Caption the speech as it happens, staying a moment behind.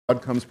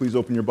God comes, please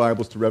open your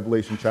Bibles to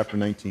Revelation chapter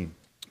 19.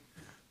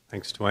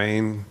 Thanks,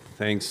 Dwayne.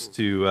 Thanks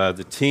to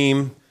the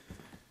team.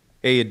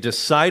 A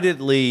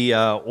decidedly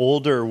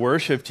older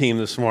worship team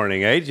this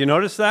morning, eh? Did you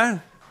notice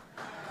that?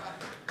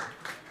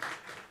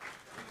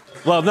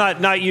 Well,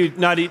 not you,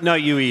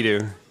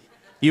 Edu.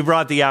 You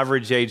brought the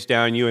average age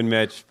down, you and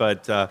Mitch,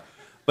 but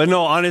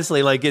no,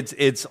 honestly, like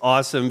it's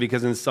awesome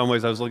because in some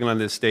ways I was looking on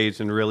this stage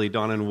and really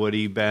Don and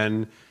Woody,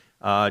 Ben,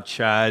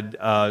 Chad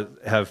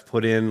have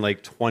put in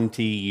like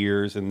 20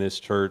 years in this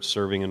church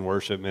serving in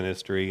worship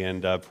ministry,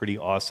 and pretty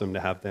awesome to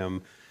have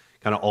them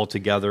kind of all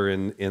together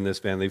in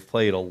this band. They've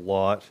played a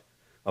lot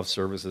of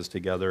services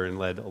together and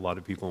led a lot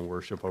of people in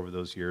worship over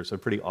those years. So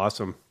pretty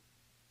awesome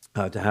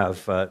to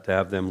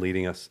have them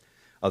leading us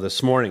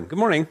this morning. Good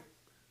morning.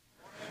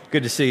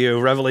 Good to see you.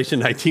 Revelation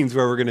 19 is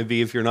where we're going to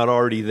be if you're not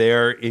already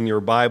there in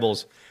your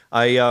Bibles.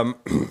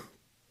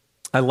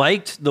 I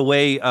liked the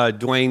way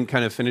Dwayne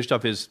kind of finished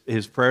up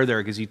his prayer there,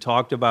 because he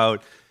talked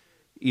about,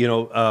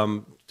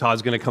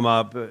 Todd's going to come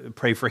up,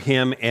 pray for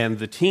him and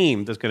the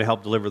team that's going to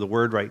help deliver the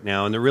word right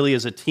now. And there really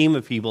is a team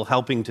of people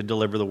helping to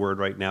deliver the word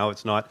right now.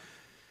 It's not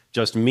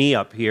just me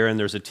up here, and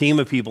there's a team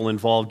of people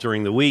involved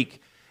during the week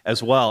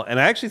as well. And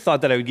I actually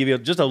thought that I would give you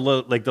just a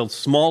little, like the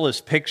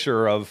smallest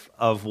picture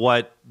of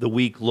what the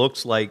week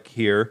looks like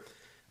here.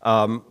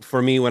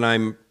 For me, when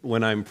I'm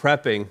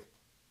prepping,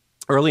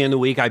 early in the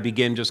week, I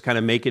begin just kind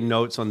of making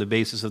notes on the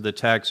basis of the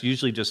text,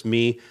 usually just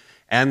me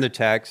and the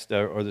text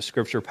or the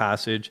scripture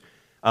passage.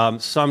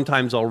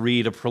 Sometimes I'll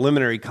read a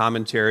preliminary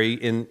commentary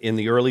in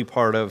the early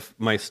part of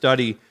my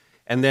study.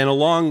 And then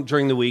along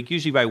during the week,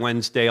 usually by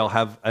Wednesday, I'll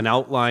have an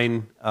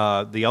outline,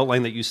 the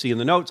outline that you see in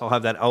the notes. I'll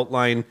have that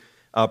outline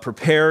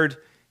prepared.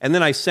 And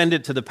then I send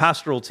it to the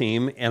pastoral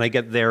team, and I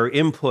get their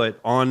input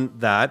on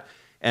that.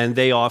 And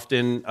they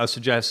often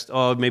suggest,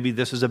 oh, maybe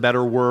this is a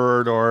better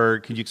word,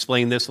 or could you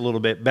explain this a little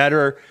bit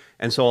better?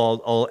 And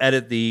so I'll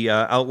edit the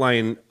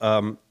outline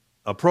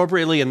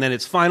appropriately, and then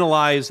it's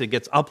finalized. It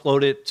gets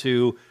uploaded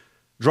to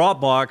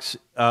Dropbox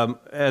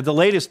at the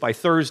latest by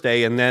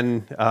Thursday, and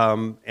then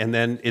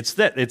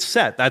it's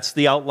set. That's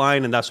the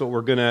outline, and that's what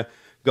we're going to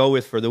go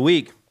with for the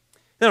week.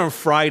 Then on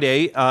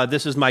Friday,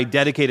 this is my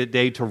dedicated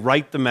day to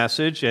write the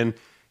message,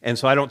 and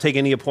so I don't take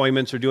any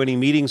appointments or do any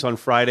meetings on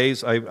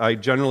Fridays. I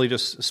generally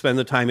just spend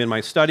the time in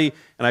my study,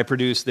 and I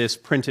produce this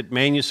printed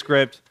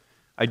manuscript.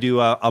 I do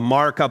a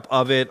markup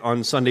of it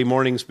on Sunday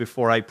mornings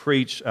before I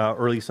preach,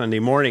 early Sunday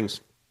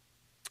mornings.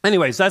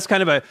 Anyways, that's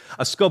kind of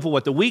a scope of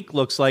what the week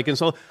looks like, and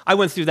so I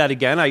went through that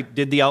again. I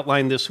did the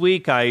outline this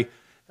week. I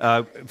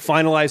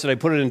finalized it. I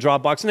put it in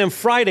Dropbox, and then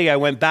Friday I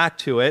went back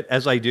to it,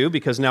 as I do,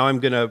 because now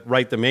I'm going to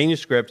write the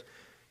manuscript.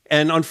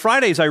 And on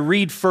Fridays, I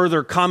read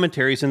further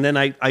commentaries, and then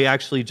I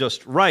actually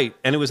just write.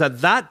 And it was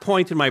at that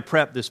point in my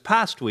prep this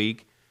past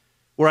week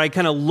where I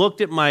kind of looked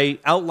at my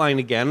outline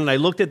again, and I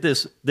looked at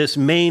this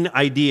main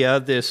idea,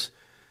 this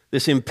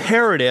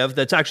imperative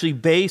that's actually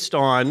based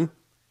on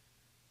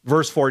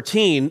verse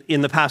 14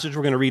 in the passage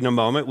we're going to read in a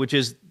moment, which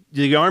is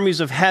the armies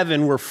of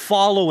heaven were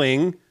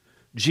following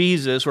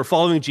Jesus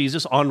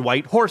on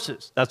white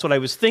horses. That's what I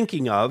was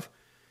thinking of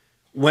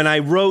when I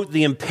wrote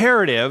the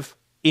imperative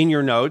in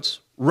your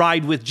notes.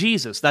 Ride with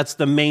Jesus. That's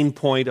the main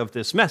point of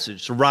this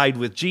message, to ride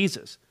with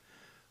Jesus.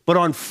 But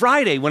on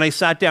Friday, when I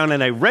sat down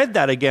and I read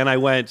that again, I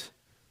went,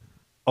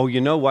 oh,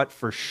 you know what?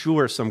 For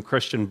sure, some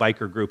Christian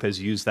biker group has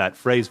used that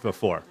phrase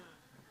before.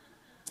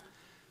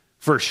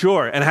 For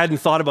sure. And I hadn't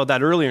thought about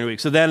that earlier in the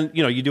week. So then,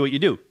 you do what you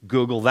do.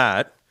 Google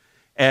that.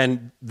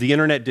 And the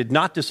internet did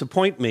not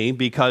disappoint me,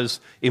 because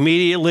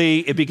immediately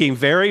it became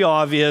very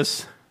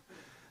obvious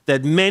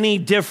that many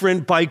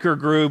different biker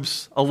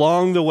groups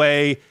along the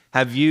way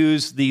have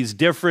used these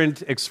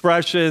different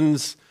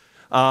expressions,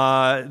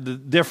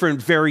 the different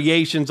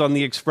variations on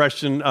the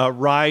expression,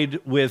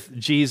 ride with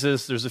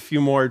Jesus. There's a few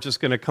more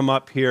just going to come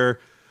up here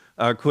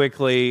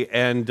quickly.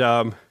 And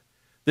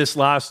this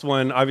last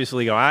one,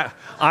 obviously, I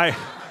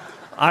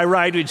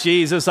ride with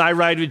Jesus, I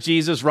ride with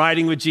Jesus,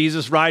 riding with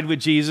Jesus, ride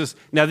with Jesus.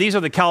 Now, these are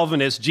the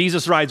Calvinists.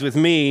 Jesus rides with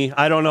me.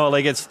 I don't know,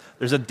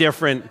 there's a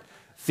different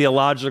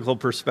theological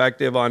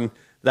perspective on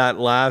that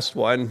last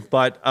one.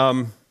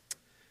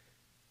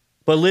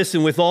 But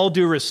listen, with all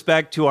due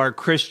respect to our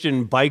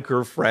Christian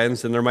biker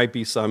friends, and there might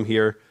be some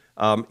here,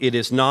 it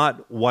is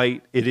not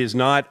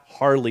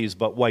Harleys,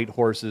 but white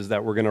horses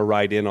that we're going to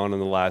ride in on the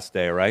last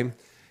day, right?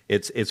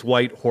 It's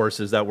white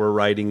horses that we're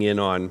riding in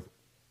on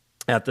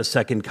at the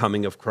second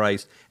coming of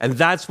Christ. And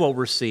that's what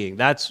we're seeing.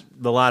 That's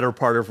the latter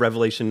part of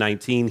Revelation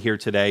 19 here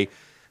today.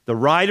 The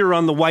rider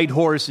on the white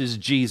horse is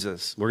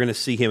Jesus. We're going to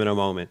see him in a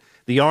moment.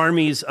 The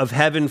armies of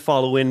heaven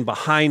follow in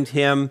behind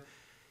him.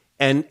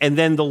 And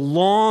then the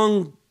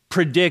long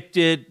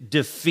predicted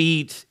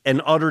defeat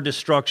and utter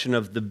destruction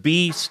of the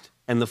beast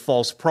and the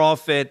false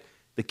prophet,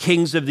 the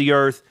kings of the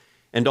earth,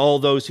 and all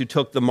those who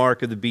took the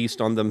mark of the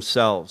beast on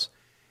themselves.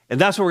 And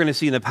that's what we're going to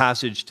see in the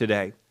passage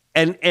today.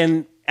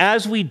 And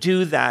as we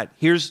do that,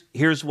 here's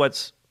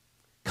what's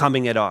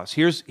coming at us.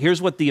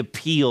 Here's what the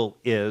appeal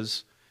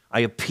is. I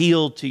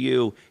appeal to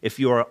you, if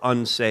you are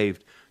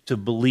unsaved, to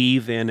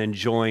believe in and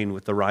join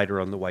with the rider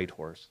on the white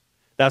horse.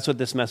 That's what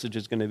this message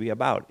is going to be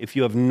about. If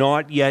you have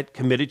not yet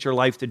committed your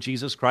life to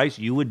Jesus Christ,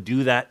 you would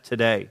do that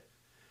today.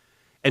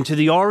 And to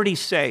the already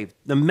saved,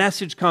 the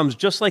message comes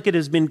just like it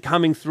has been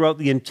coming throughout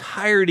the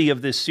entirety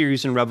of this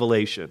series in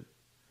Revelation.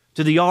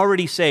 To the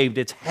already saved,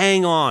 it's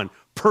hang on,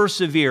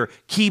 persevere,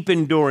 keep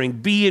enduring,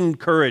 be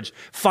encouraged,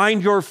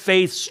 find your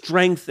faith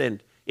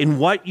strengthened in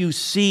what you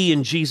see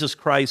in Jesus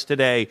Christ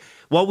today,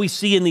 what we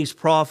see in these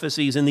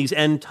prophecies and these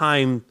end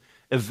time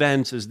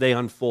events as they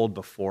unfold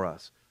before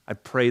us. I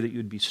pray that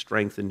you'd be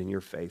strengthened in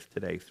your faith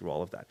today through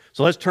all of that.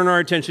 So let's turn our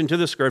attention to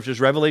the scriptures.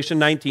 Revelation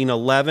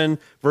 19:11,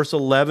 verse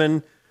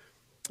 11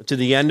 to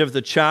the end of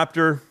the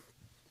chapter,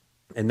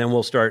 and then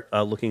we'll start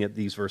looking at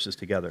these verses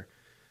together.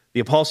 The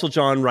Apostle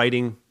John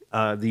writing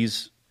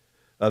these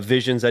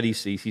visions that he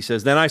sees, he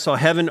says, "Then I saw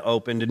heaven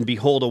opened, and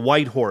behold, a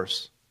white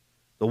horse.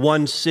 The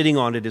one sitting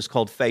on it is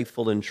called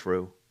Faithful and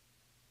True.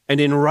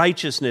 And in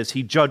righteousness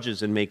he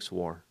judges and makes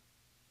war.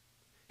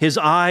 His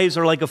eyes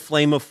are like a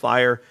flame of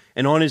fire,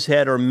 and on his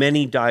head are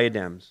many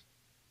diadems.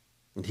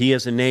 And he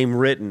has a name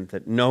written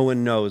that no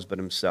one knows but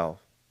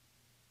himself.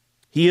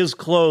 He is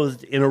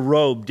clothed in a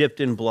robe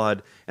dipped in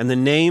blood, and the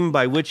name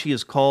by which he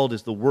is called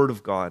is the Word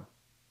of God.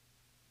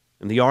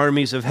 And the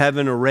armies of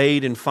heaven,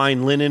 arrayed in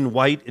fine linen,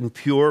 white and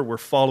pure, were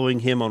following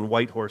him on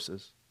white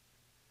horses.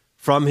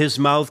 From his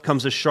mouth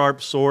comes a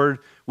sharp sword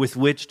with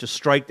which to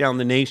strike down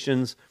the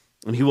nations,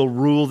 and he will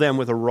rule them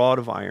with a rod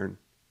of iron.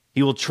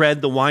 He will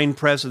tread the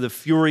winepress of the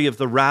fury of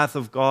the wrath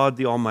of God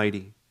the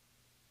Almighty.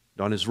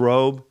 And on his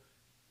robe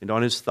and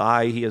on his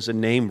thigh he has a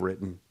name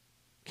written,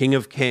 King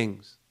of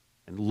Kings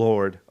and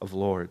Lord of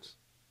Lords.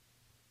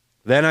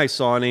 Then I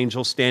saw an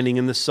angel standing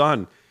in the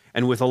sun,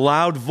 and with a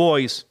loud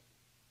voice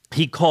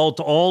he called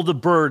to all the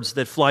birds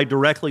that fly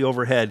directly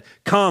overhead,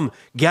 "Come,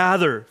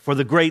 gather for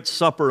the great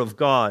supper of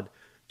God,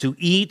 to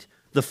eat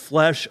the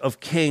flesh of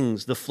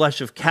kings, the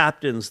flesh of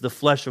captains, the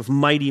flesh of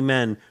mighty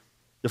men,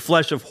 the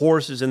flesh of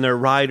horses and their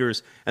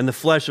riders, and the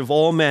flesh of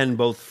all men,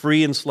 both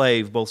free and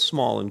slave, both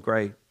small and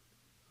great."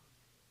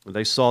 And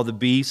I saw the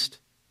beast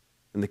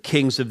and the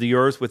kings of the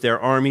earth with their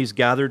armies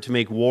gathered to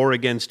make war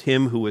against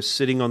him who was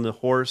sitting on the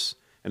horse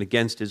and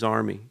against his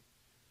army.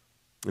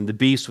 And the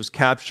beast was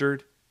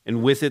captured,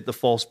 and with it the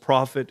false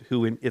prophet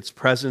who in its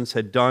presence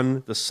had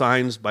done the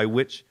signs by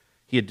which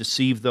he had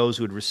deceived those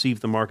who had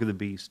received the mark of the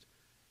beast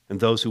and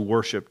those who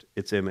worshipped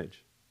its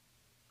image.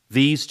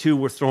 These two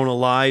were thrown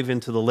alive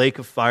into the lake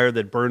of fire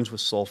that burns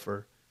with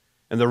sulfur,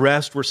 and the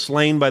rest were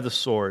slain by the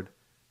sword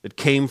that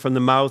came from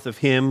the mouth of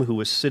him who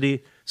was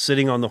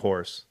sitting on the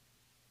horse.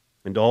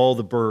 And all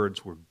the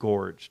birds were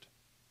gorged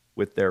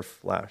with their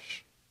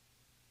flesh.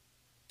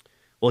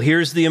 Well,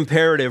 here's the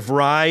imperative: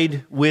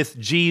 ride with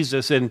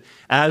Jesus. And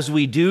as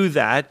we do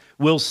that,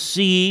 we'll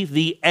see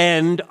the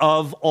end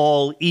of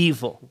all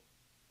evil.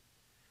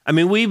 I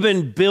mean, we've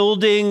been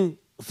building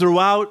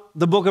throughout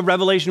the book of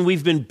Revelation,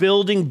 we've been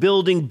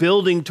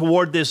building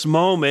toward this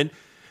moment.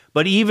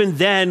 But even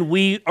then,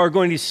 we are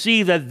going to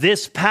see that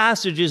this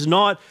passage is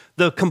not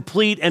the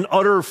complete and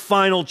utter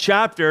final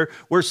chapter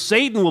where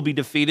Satan will be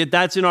defeated.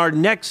 That's in our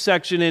next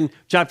section in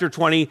chapter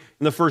 20, in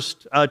the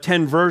first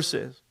 10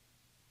 verses.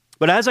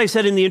 But as I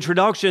said in the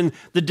introduction,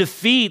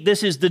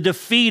 this is the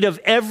defeat of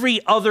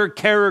every other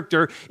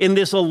character in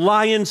this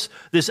alliance,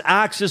 this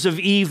axis of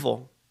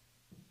evil.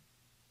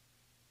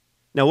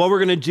 Now, what we're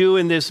going to do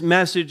in this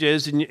message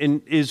is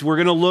we're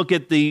going to look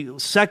at the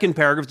second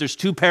paragraph. There's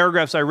two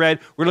paragraphs I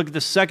read. We're going to look at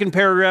the second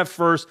paragraph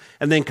first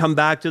and then come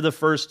back to the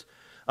first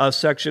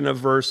section of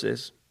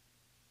verses.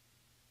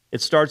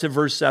 It starts at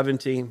verse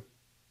 17.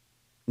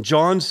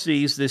 John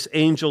sees this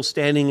angel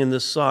standing in the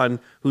sun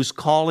who's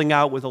calling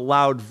out with a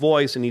loud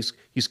voice, and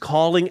he's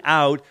calling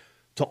out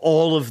to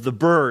all of the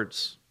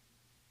birds.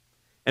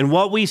 And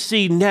what we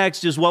see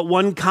next is what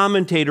one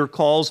commentator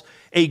calls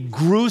a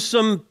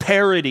gruesome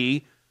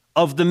parody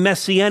of the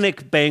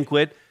messianic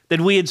banquet that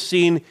we had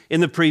seen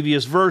in the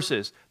previous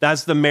verses.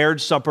 That's the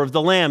marriage supper of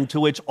the Lamb, to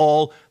which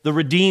all the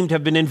redeemed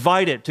have been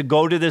invited to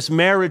go to this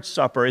marriage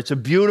supper. It's a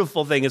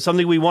beautiful thing. It's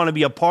something we want to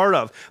be a part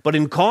of. But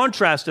in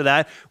contrast to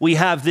that, we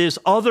have this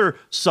other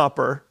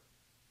supper,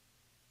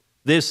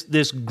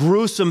 this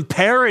gruesome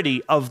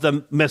parody of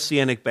the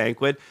messianic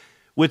banquet,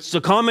 which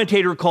the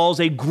commentator calls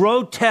a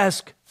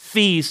grotesque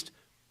feast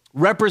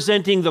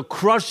representing the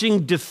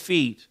crushing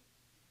defeat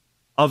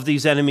of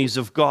these enemies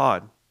of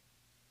God.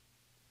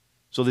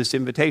 So this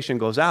invitation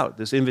goes out,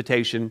 this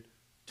invitation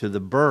to the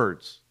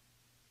birds.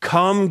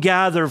 Come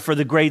gather for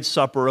the great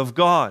supper of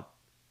God.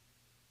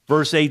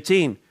 Verse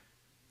 18,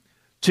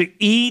 to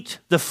eat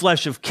the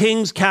flesh of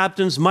kings,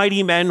 captains,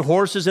 mighty men,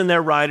 horses and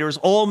their riders,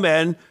 all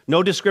men,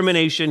 no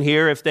discrimination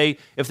here. If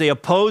they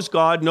oppose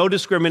God, no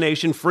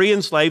discrimination, free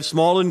and slave,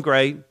 small and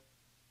great.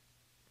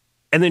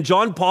 And then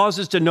John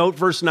pauses to note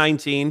verse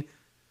 19,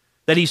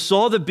 that he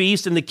saw the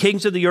beast and the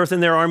kings of the earth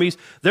and their armies.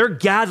 They're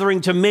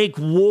gathering to make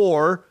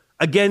war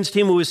against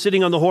him who is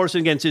sitting on the horse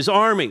and against his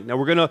army. Now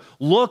we're going to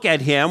look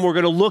at him. We're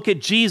going to look at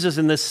Jesus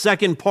in the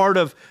second part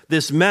of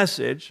this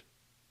message.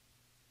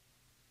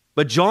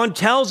 But John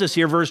tells us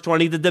here, verse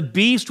 20, that the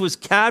beast was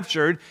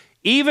captured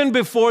even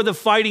before the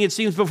fighting, it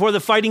seems before the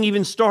fighting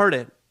even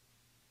started.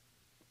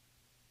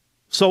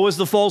 So was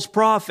the false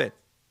prophet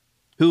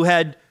who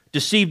had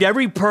deceived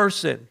every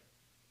person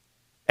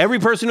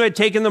who had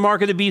taken the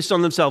mark of the beast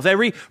on themselves,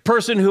 every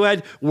person who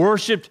had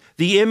worshiped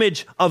the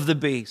image of the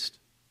beast.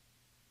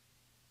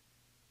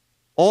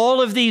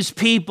 All of these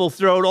people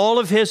throughout all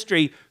of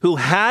history who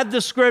had the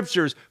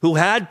scriptures, who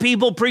had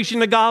people preaching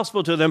the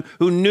gospel to them,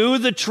 who knew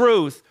the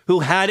truth,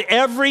 who had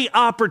every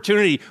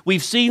opportunity.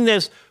 We've seen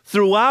this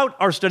throughout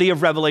our study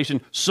of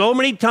Revelation so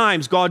many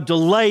times, God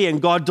delaying,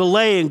 God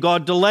delaying,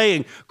 God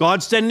delaying,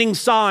 God sending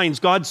signs,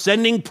 God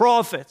sending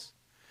prophets.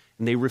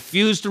 And they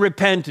refused to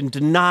repent and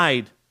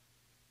denied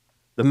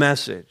the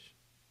message.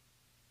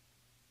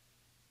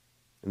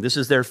 And this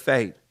is their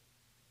fate.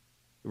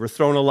 They were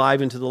thrown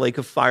alive into the lake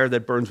of fire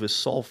that burns with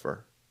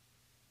sulfur.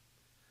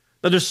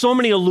 Now, there's so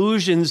many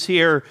allusions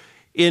here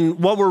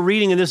in what we're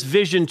reading in this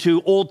vision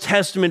to Old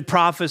Testament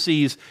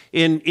prophecies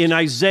in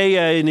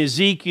Isaiah, in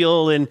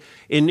Ezekiel,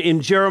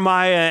 in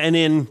Jeremiah, and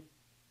in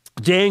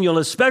Daniel,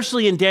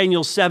 especially in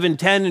Daniel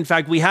 7:10. In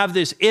fact, we have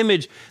this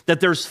image that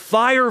there's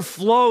fire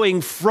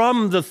flowing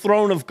from the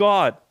throne of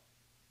God.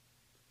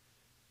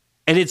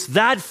 And it's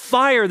that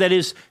fire that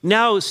is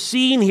now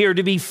seen here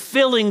to be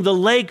filling the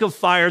lake of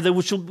fire that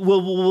which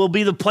will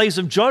be the place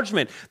of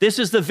judgment. This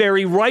is the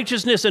very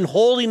righteousness and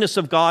holiness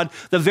of God,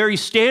 the very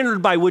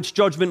standard by which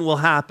judgment will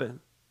happen.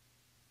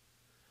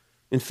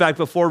 In fact,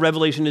 before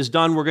Revelation is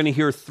done, we're going to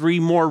hear 3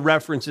 more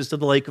references to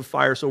the lake of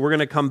fire. So we're going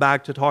to come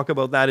back to talk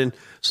about that in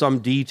some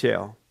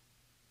detail.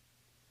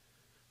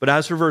 But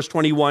as for verse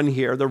 21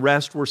 here, the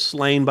rest were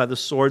slain by the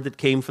sword that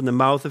came from the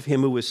mouth of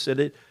him who was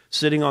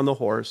sitting on the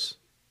horse.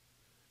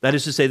 That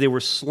is to say, they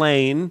were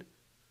slain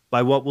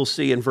by what we'll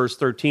see in verse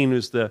 13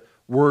 is the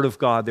word of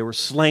God. They were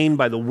slain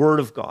by the word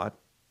of God.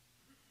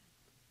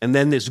 And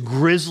then this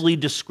grisly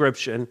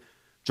description,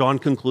 John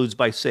concludes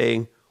by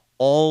saying,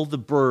 all the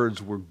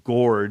birds were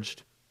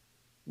gorged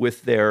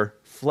with their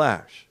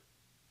flesh.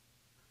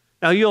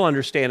 Now you'll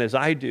understand as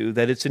I do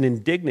that it's an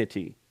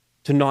indignity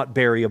to not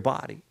bury a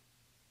body.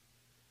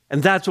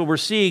 And that's what we're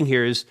seeing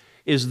here is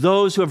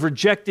those who have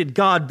rejected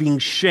God being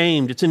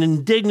shamed. It's an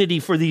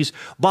indignity for these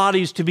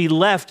bodies to be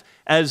left,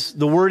 as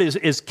the word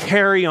is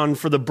carrion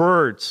for the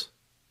birds.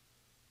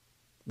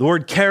 The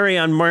word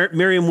carrion,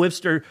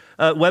 Merriam-Webster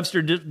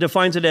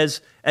defines it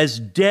as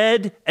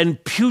dead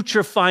and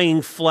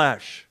putrefying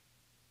flesh.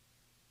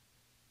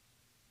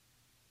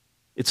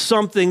 It's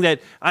something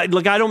that, I'm not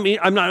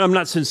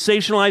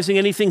sensationalizing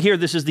anything here.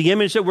 This is the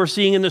image that we're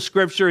seeing in the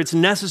scripture. It's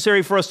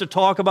necessary for us to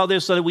talk about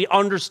this so that we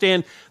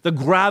understand the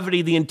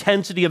gravity, the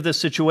intensity of this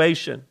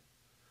situation.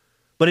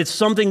 But it's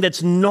something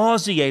that's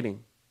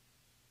nauseating.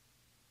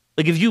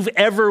 Like if you've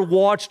ever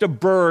watched a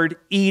bird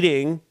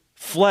eating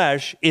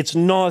flesh, it's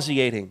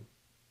nauseating.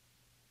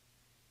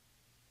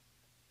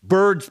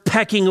 Birds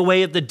pecking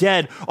away at the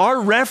dead.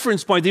 Our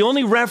reference point, the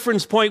only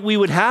reference point we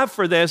would have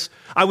for this,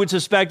 I would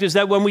suspect, is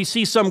that when we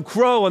see some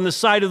crow on the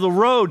side of the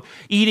road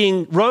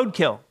eating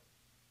roadkill.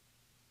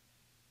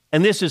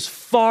 And this is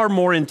far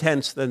more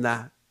intense than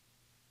that.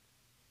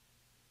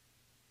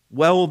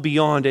 Well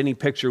beyond any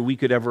picture we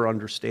could ever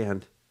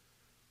understand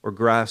or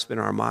grasp in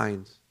our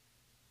minds.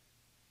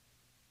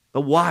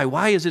 But why?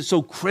 Why is it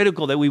so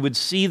critical that we would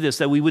see this,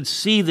 that we would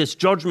see this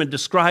judgment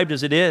described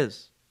as it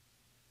is?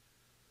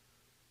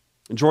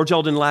 And George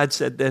Eldon Ladd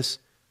said this.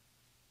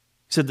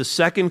 He said, the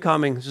second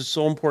coming, this is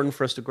so important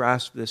for us to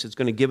grasp this. It's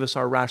going to give us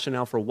our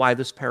rationale for why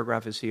this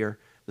paragraph is here.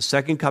 The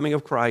second coming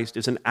of Christ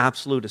is an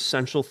absolute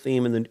essential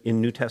theme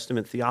in New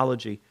Testament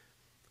theology.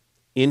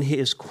 In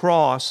his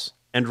cross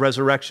and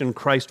resurrection,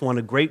 Christ won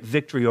a great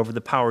victory over the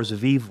powers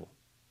of evil.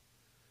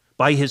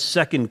 By his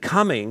second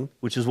coming,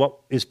 which is what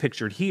is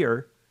pictured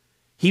here,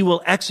 he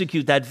will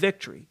execute that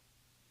victory.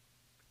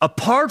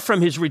 Apart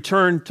from his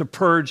return to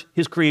purge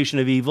his creation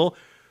of evil,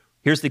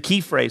 here's the key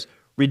phrase,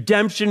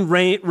 redemption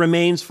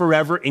remains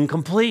forever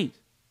incomplete.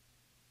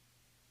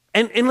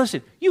 And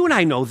listen, you and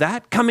I know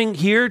that. Coming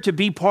here to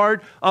be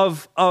part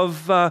of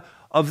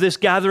this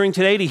gathering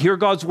today, to hear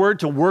God's word,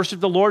 to worship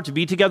the Lord, to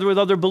be together with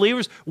other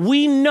believers,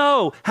 we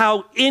know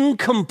how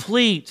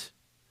incomplete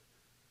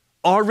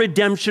our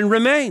redemption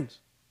remains.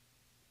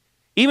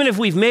 Even if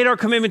we've made our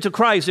commitment to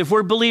Christ, if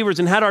we're believers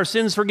and had our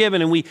sins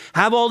forgiven, and we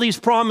have all these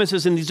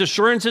promises and these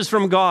assurances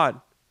from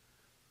God,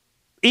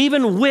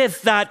 even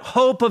with that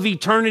hope of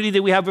eternity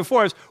that we have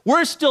before us,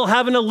 we're still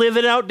having to live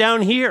it out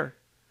down here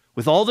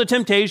with all the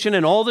temptation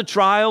and all the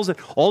trials and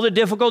all the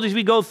difficulties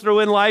we go through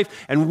in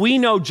life. And we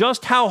know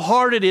just how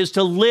hard it is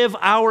to live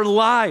our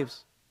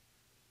lives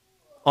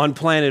on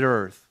planet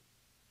Earth.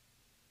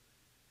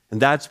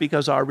 And that's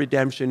because our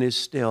redemption is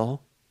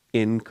still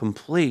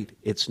incomplete.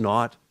 It's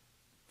not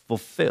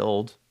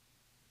fulfilled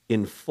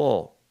in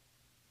full.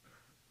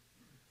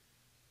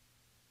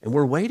 And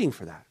we're waiting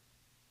for that.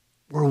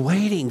 We're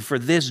waiting for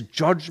this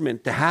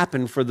judgment to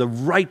happen, for the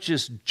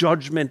righteous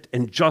judgment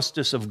and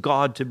justice of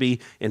God to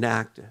be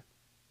enacted.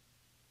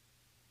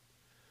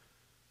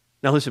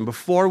 Now listen,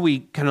 before we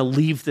kind of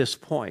leave this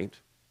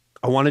point,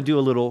 I want to do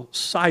a little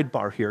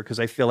sidebar here because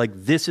I feel like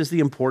this is the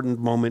important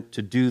moment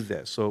to do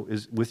this. So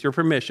with your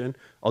permission,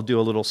 I'll do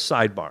a little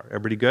sidebar.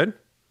 Everybody good?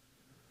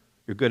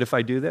 You're good if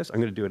I do this? I'm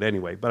going to do it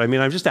anyway. But I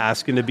mean, I'm just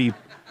asking to be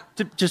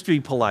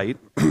polite.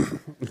 I'm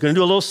going to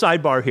do a little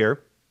sidebar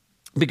here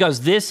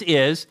because this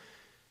is,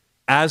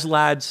 as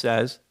Ladd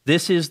says,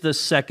 this is the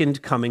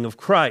second coming of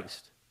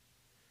Christ.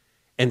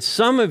 And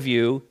some of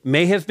you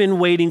may have been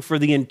waiting for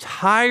the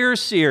entire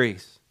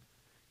series.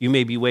 You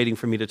may be waiting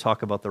for me to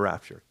talk about the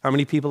rapture. How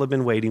many people have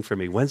been waiting for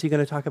me? When's he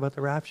going to talk about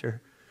the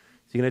rapture?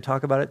 Is he going to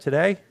talk about it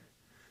today?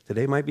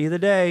 Today might be the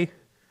day.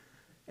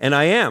 And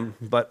I am,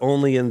 but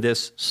only in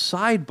this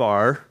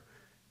sidebar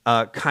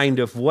kind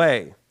of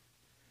way.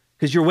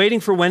 Because you're waiting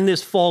for when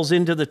this falls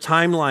into the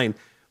timeline.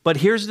 But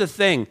here's the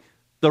thing.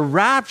 The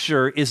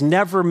rapture is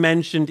never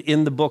mentioned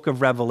in the book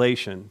of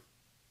Revelation.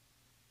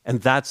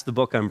 And that's the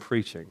book I'm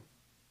preaching.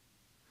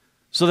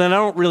 So then I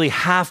don't really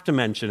have to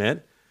mention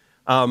it.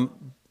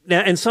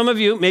 And some of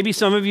you, maybe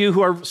some of you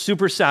who are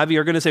super savvy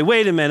are going to say,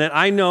 wait a minute,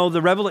 I know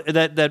that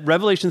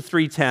Revelation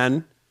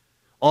 3:10,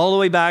 all the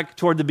way back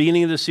toward the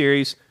beginning of the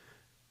series,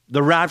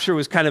 the rapture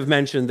was kind of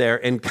mentioned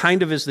there and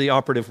kind of is the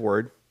operative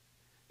word.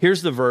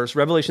 Here's the verse,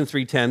 Revelation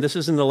 3:10. This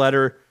is in the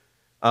letter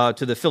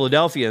to the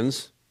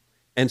Philadelphians.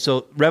 And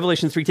so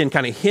Revelation 3:10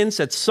 kind of hints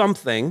at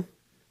something.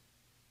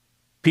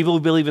 People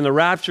who believe in the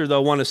rapture,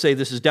 though, want to say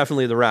this is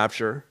definitely the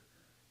rapture.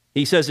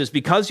 He says this,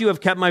 because you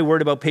have kept my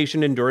word about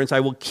patient endurance, I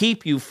will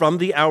keep you from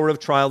the hour of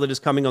trial that is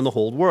coming on the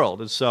whole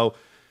world. And so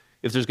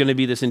if there's going to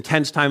be this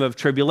intense time of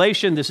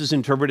tribulation, this is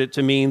interpreted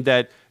to mean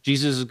that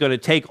Jesus is going to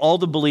take all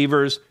the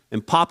believers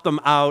and pop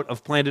them out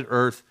of planet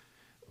Earth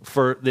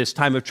for this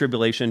time of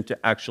tribulation to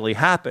actually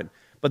happen.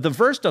 But the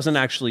verse doesn't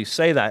actually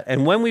say that.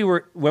 And when we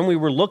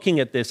were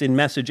looking at this in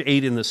message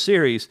 8 in the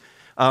series,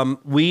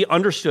 we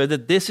understood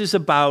that this is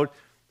about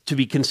to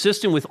be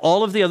consistent with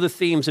all of the other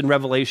themes in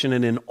Revelation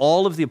and in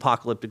all of the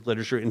apocalyptic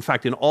literature, in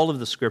fact, in all of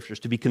the scriptures,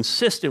 to be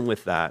consistent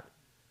with that.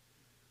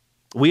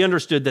 We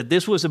understood that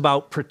this was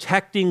about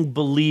protecting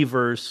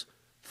believers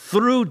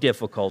through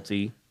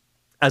difficulty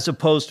as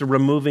opposed to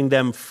removing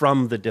them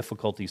from the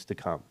difficulties to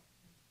come.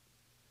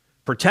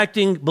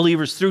 Protecting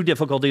believers through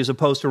difficulty as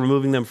opposed to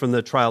removing them from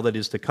the trial that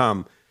is to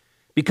come.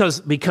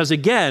 Because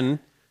again,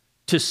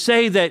 to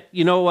say that,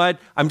 you know what,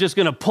 I'm just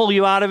going to pull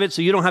you out of it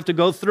so you don't have to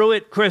go through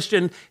it,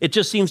 Christian, it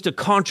just seems to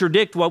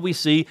contradict what we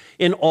see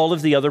in all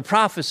of the other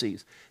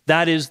prophecies.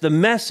 That is the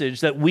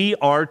message that we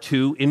are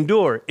to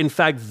endure. In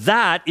fact,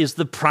 that is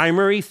the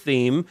primary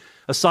theme,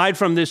 aside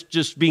from this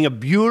just being a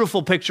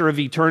beautiful picture of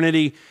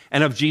eternity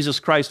and of Jesus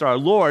Christ our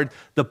Lord.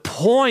 The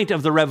point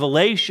of the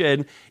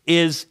revelation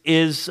is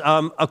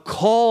a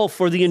call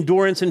for the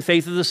endurance and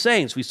faith of the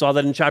saints. We saw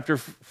that in chapter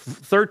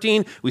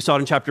 13. We saw it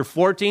in chapter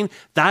 14.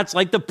 That's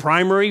like the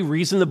primary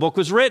reason the book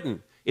was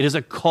written. It is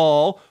a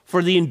call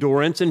for the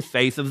endurance and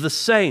faith of the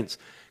saints.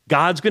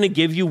 God's going to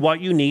give you what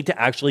you need to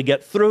actually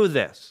get through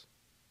this.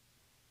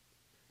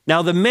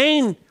 Now,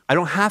 I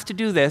don't have to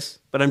do this,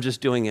 but I'm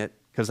just doing it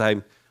because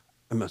I'm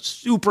a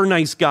super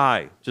nice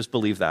guy. Just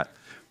believe that.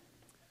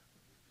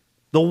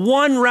 The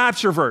one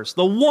rapture verse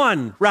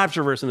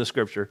in the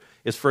scripture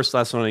is 1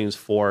 Thessalonians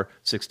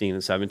 4:16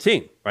 and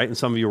 17, right? And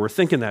some of you were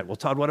thinking that. Well,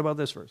 Todd, what about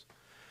this verse?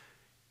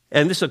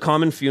 And this is a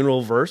common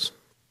funeral verse.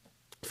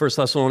 1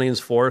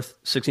 Thessalonians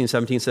 4:16 and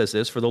 17 says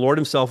this, for the Lord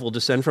himself will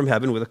descend from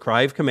heaven with a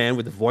cry of command,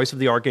 with the voice of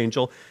the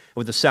archangel, and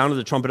with the sound of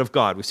the trumpet of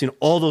God. We've seen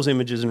all those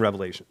images in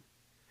Revelation.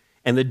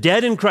 And the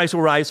dead in Christ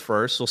will rise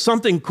first. So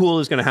something cool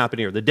is going to happen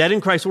here. The dead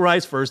in Christ will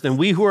rise first. Then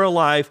we who are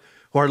alive,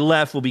 who are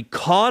left, will be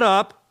caught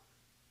up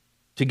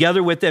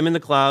together with them in the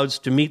clouds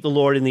to meet the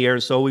Lord in the air.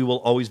 And so we will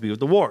always be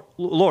with the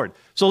Lord.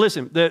 So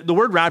listen, the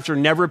word rapture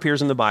never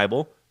appears in the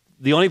Bible.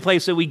 The only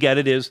place that we get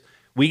it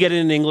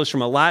in English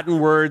from a Latin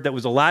word that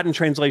was a Latin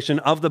translation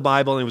of the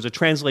Bible. And it was a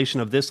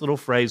translation of this little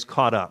phrase,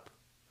 caught up.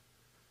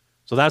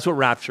 So that's what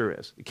rapture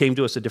is. It came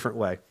to us a different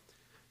way.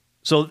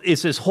 So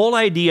it's this whole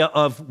idea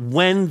of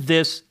when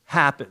this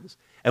happens.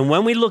 And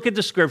when we look at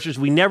the scriptures,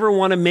 we never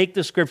want to make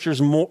the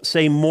scriptures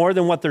say more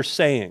than what they're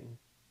saying.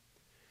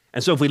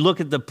 And so if we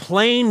look at the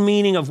plain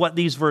meaning of what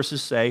these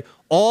verses say,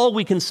 all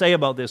we can say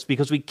about this,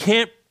 because we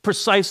can't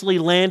precisely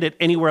land it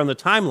anywhere on the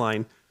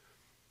timeline,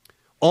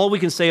 all we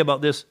can say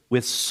about this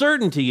with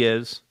certainty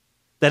is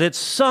that at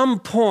some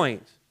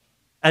point,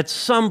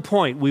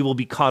 we will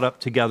be caught up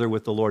together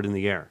with the Lord in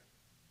the air.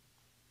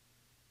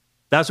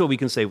 That's what we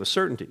can say with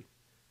certainty.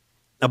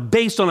 Now,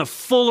 based on a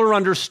fuller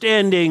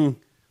understanding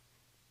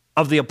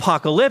of the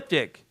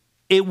apocalyptic,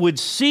 it would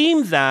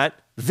seem that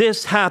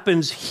this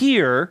happens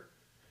here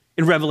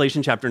in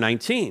Revelation chapter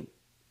 19.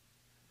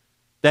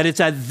 That it's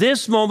at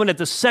this moment, at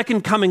the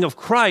second coming of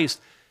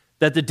Christ,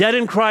 that the dead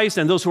in Christ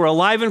and those who are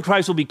alive in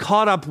Christ will be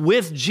caught up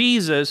with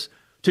Jesus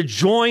to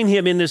join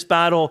him in this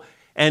battle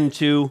and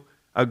to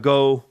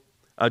go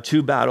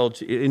to battle,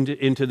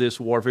 into this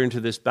warfare, into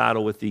this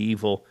battle with the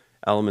evil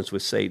elements,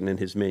 with Satan and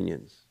his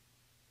minions.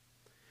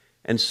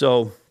 And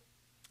so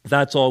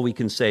that's all we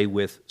can say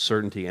with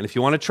certainty. And if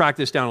you want to track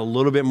this down a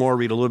little bit more,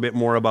 read a little bit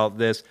more about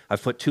this,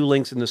 I've put 2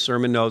 links in the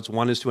sermon notes.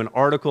 One is to an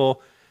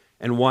article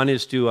and one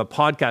is to a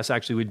podcast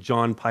actually with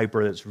John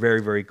Piper that's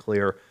very, very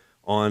clear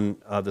on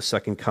the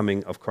second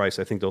coming of Christ.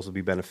 I think those will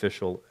be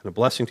beneficial and a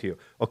blessing to you.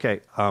 Okay,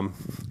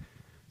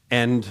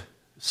 and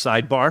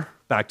sidebar,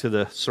 back to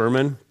the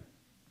sermon.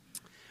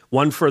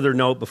 One further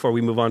note before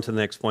we move on to the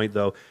next point,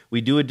 though. We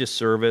do a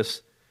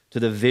disservice to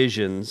the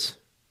visions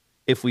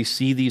if we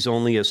see these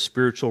only as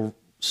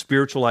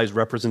spiritualized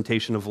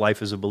representation of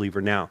life as a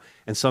believer now.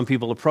 And some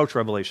people approach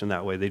Revelation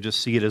that way. They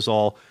just see it as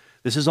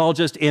this is all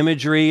just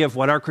imagery of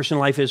what our Christian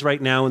life is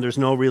right now, and there's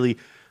no really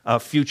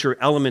future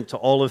element to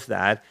all of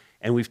that.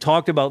 And we've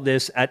talked about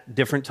this at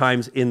different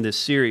times in this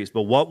series.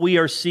 But what we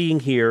are seeing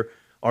here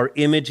are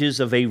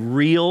images of a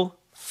real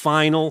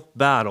final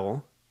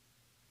battle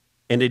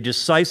and a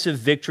decisive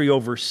victory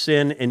over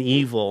sin and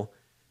evil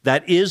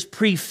that is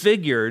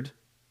prefigured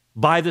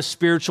by the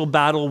spiritual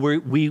battle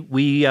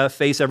we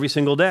face every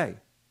single day.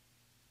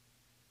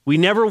 We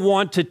never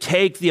want to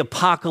take the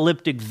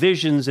apocalyptic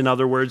visions, in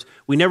other words,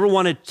 we never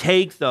want to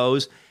take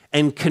those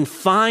and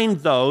confine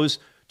those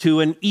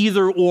to an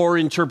either-or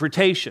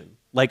interpretation.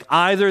 Like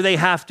either they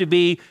have to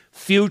be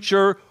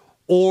future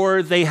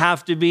or they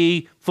have to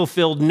be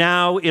fulfilled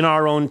now in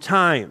our own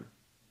time.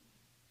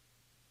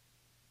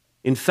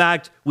 In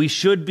fact, we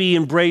should be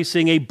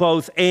embracing a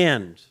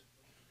both-and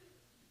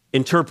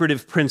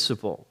interpretive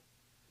principle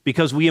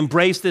because we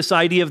embrace this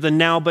idea of the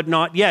now but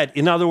not yet.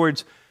 In other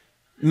words,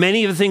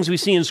 many of the things we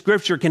see in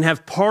Scripture can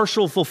have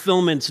partial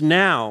fulfillments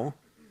now.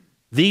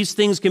 These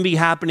things can be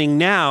happening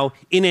now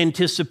in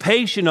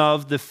anticipation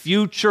of the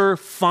future,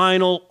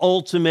 final,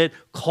 ultimate,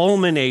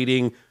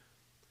 culminating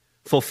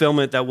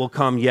fulfillment that will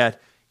come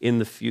yet in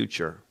the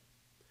future.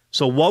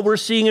 So what we're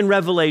seeing in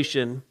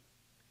Revelation,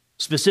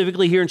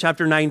 specifically here in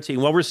chapter 19,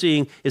 what we're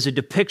seeing is a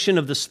depiction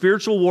of the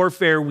spiritual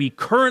warfare we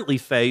currently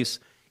face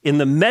in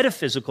the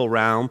metaphysical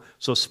realm,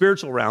 so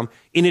spiritual realm,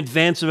 in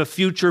advance of a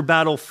future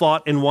battle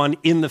fought and won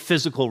in the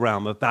physical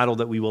realm, a battle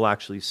that we will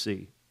actually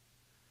see.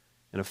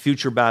 And a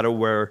future battle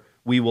where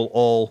we will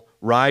all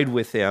ride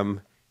with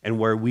him and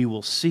where we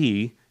will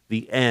see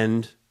the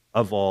end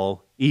of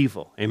all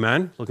evil.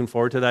 Amen? Looking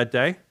forward to that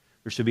day?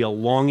 There should be a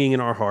longing in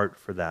our heart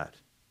for that.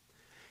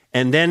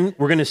 And then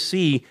we're going to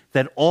see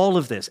that all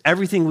of this,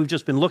 everything we've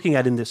just been looking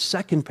at in this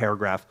second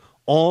paragraph,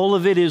 all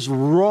of it is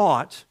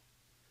wrought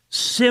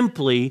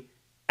simply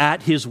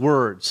at his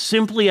word,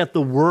 simply at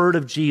the word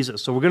of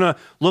Jesus. So we're going to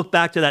look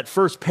back to that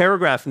first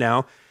paragraph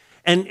now.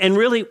 And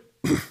really,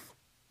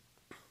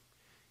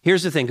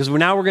 here's the thing, because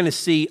now we're going to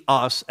see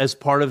us as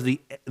part of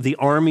the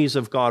armies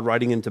of God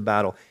riding into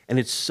battle. And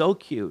it's so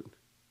cute.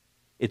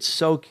 It's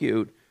so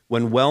cute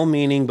when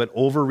well-meaning but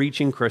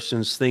overreaching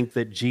Christians think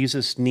that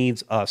Jesus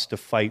needs us to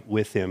fight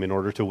with him in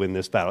order to win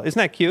this battle. Isn't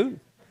that cute?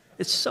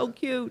 It's so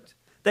cute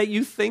that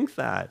you think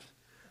that.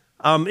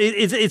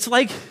 It's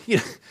like, you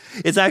know,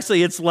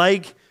 it's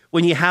like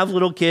when you have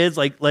little kids,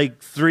 like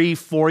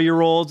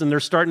 3-4-year-olds, and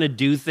they're starting to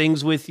do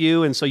things with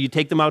you, and so you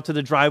take them out to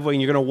the driveway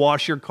and you're going to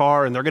wash your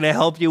car, and they're going to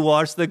help you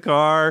wash the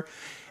car.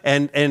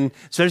 And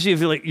especially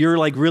if you're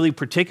really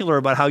particular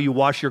about how you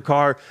wash your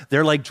car,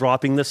 they're like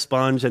dropping the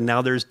sponge, and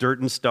now there's dirt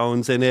and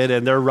stones in it,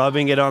 and they're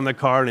rubbing it on the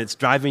car, and it's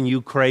driving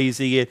you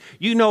crazy. And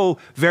you know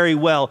very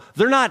well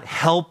they're not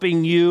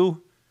helping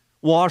you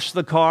wash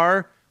the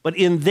car, but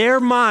in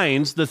their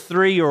minds, the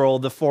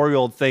 3-year-old, the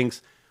 4-year-old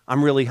thinks,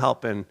 I'm really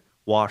helping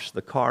wash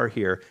the car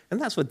here. And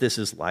that's what this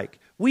is like.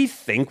 We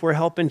think we're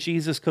helping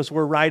Jesus because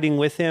we're riding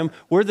with him.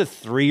 We're the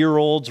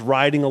 3-year-olds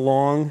riding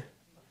along.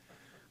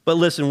 But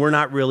listen, we're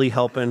not really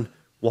helping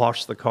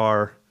wash the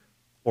car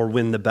or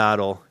win the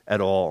battle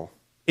at all.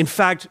 In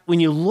fact, when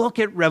you look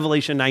at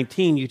Revelation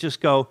 19, you just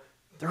go,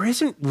 there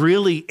isn't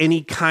really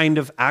any kind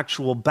of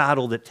actual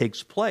battle that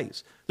takes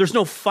place. There's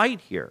no fight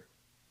here.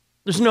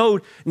 There's no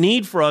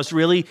need for us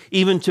really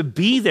even to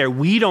be there.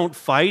 We don't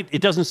fight.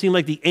 It doesn't seem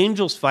like the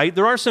angels fight.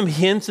 There are some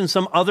hints in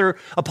some other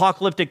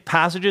apocalyptic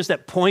passages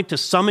that point to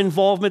some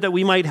involvement that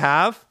we might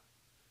have.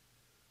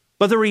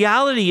 But the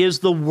reality is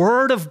the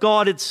Word of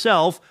God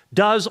itself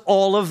does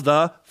all of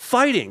the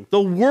fighting. The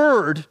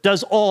Word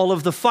does all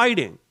of the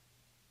fighting.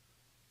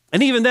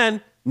 And even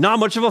then, not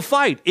much of a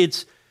fight.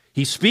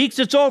 He speaks,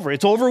 it's over.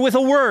 It's over with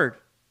a word.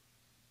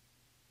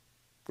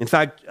 In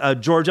fact,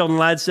 George Eldon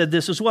Ladd said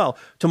this as well.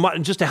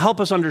 Just to help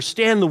us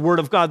understand the Word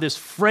of God, this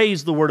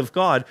phrase, the Word of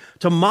God,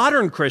 to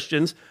modern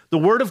Christians, the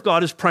Word of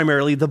God is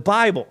primarily the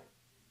Bible.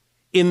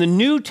 In the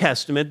New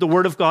Testament, the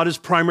Word of God is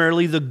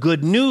primarily the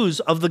good news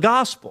of the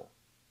gospel,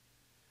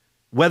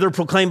 whether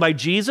proclaimed by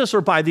Jesus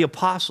or by the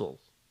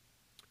apostles.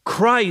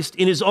 Christ,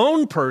 in his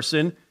own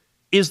person,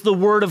 is the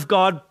Word of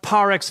God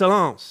par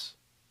excellence.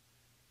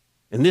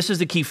 And this is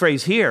the key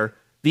phrase here,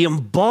 the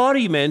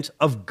embodiment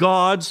of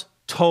God's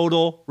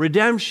total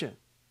redemption.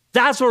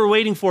 That's what we're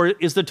waiting for,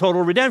 is the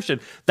total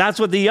redemption. That's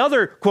what the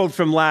other quote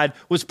from Ladd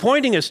was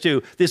pointing us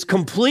to, this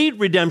complete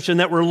redemption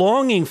that we're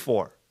longing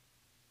for.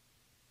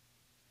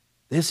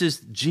 This is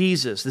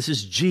Jesus,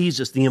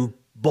 the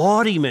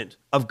embodiment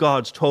of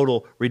God's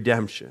total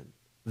redemption.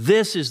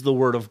 This is the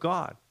Word of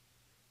God.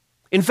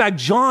 In fact,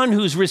 John,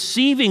 who's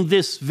receiving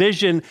this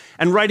vision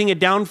and writing it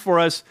down for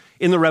us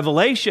in the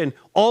Revelation,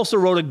 also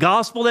wrote a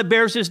gospel that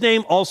bears his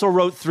name, also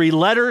wrote 3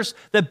 letters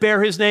that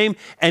bear his name.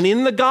 And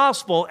in the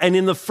gospel and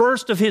in the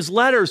first of his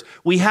letters,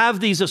 we have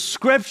these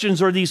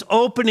ascriptions or these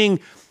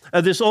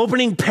this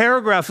opening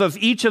paragraph of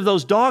each of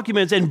those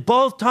documents. And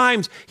both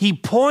times he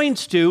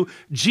points to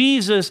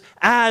Jesus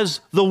as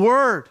the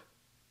Word,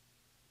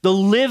 the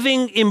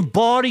living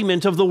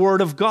embodiment of the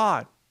Word of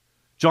God.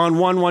 John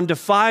 1,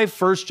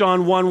 1-5, 1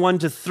 John 1,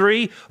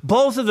 1-3,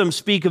 both of them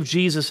speak of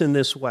Jesus in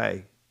this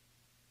way.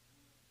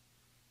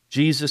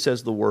 Jesus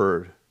as the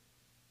Word.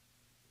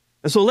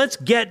 And so let's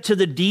get to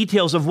the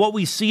details of what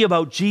we see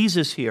about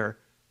Jesus here.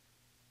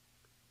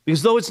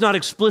 Because though it's not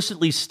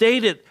explicitly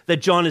stated that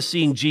John is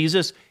seeing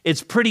Jesus,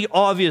 it's pretty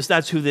obvious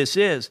that's who this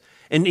is.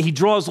 And he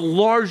draws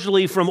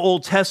largely from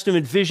Old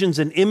Testament visions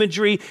and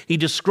imagery. He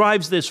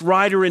describes this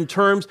writer in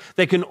terms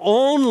that can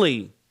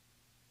only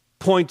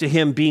point to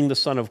him being the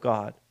Son of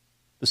God,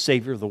 the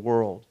Savior of the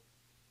world,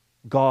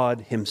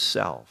 God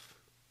himself.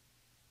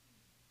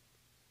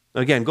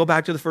 Again, go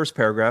back to the first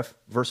paragraph,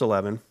 verse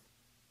 11.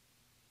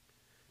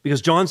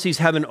 Because John sees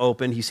heaven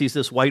open, he sees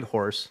this white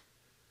horse.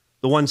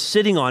 The one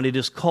sitting on it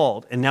is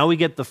called, and now we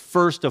get the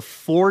first of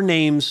 4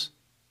 names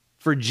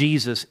for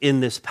Jesus in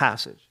this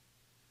passage.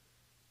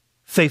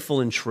 Faithful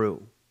and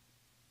true.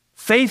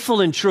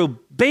 Faithful and true.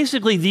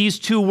 Basically, these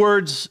 2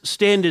 words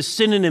stand as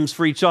synonyms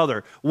for each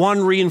other.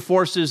 One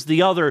reinforces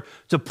the other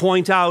to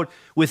point out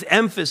with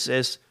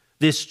emphasis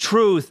this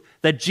truth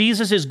that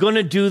Jesus is going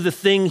to do the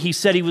thing he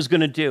said he was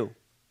going to do.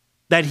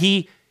 That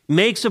he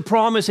makes a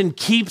promise and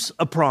keeps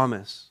a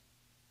promise.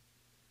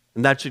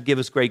 And that should give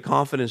us great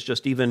confidence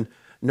just even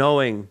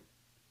knowing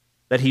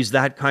that he's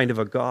that kind of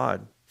a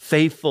God.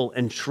 Faithful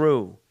and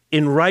true.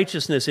 In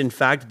righteousness, in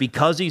fact,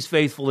 because he's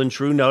faithful and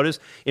true, notice,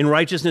 in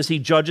righteousness he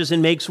judges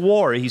and makes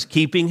war. He's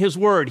keeping his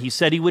word. He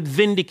said he would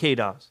vindicate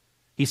us.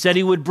 He said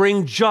he would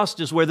bring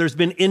justice where there's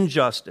been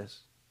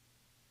injustice.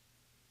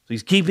 So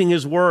he's keeping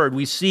his word.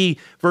 We see,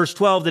 verse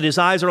 12, that his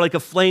eyes are like a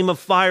flame of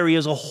fire. He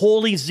has a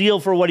holy zeal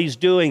for what he's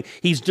doing.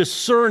 He's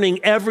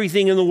discerning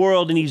everything in the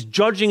world, and he's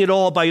judging it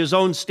all by his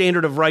own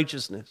standard of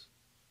righteousness.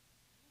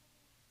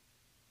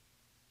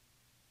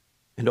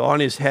 And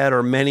on his head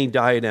are many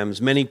diadems,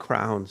 many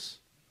crowns,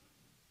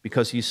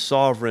 because he's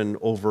sovereign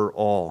over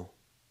all.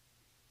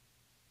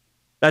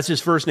 That's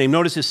his first name.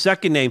 Notice his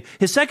second name.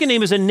 His second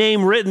name is a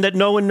name written that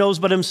no one knows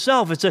but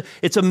himself.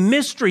 It's a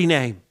mystery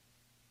name.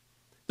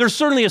 There's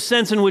certainly a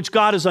sense in which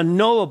God is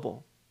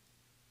unknowable.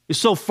 He's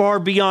so far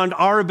beyond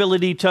our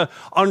ability to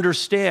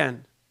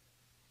understand.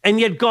 And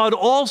yet God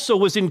also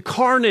was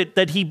incarnate,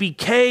 that he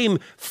became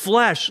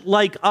flesh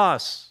like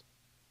us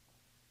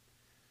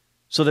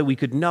so that we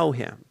could know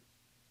him.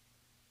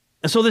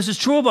 And so this is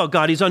true about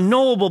God. He's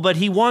unknowable, but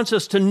he wants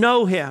us to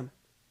know him.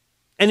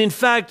 And in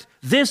fact,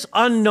 this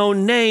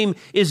unknown name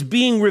is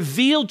being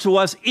revealed to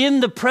us in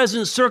the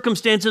present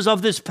circumstances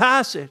of this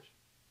passage.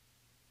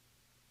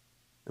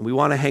 And we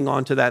want to hang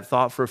on to that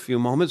thought for a few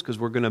moments because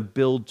we're going to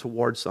build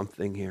towards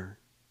something here.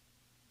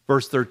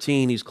 Verse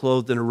 13, he's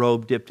clothed in a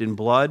robe dipped in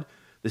blood.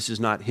 This is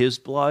not his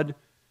blood.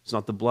 It's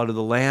not the blood of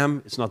the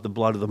Lamb. It's not the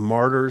blood of the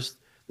martyrs.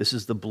 This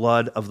is the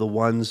blood of the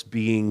ones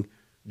being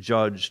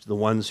judged, the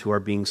ones who are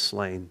being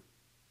slain.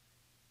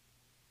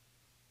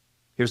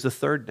 Here's the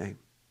third name.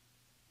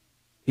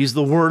 He's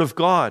the Word of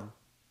God.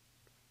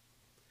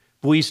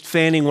 Buist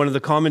Fanning, one of the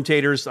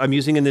commentators I'm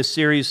using in this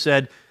series,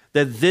 said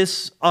that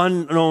this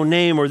unknown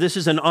name, or this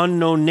is an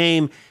unknown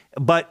name,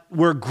 but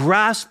we're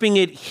grasping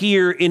it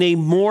here in a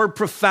more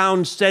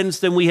profound sense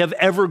than we have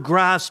ever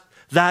grasped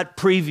that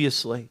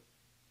previously.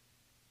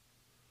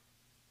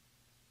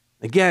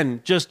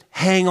 Again, just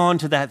hang on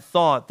to that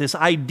thought, this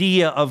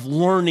idea of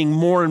learning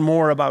more and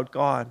more about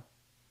God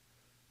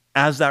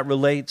as that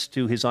relates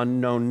to his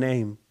unknown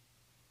name.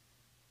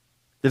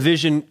 The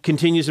vision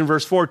continues in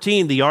verse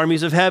 14. The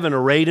armies of heaven,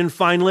 arrayed in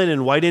fine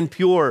linen, white and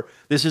pure.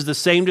 This is the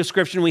same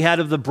description we had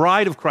of the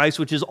bride of Christ,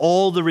 which is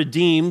all the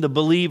redeemed, the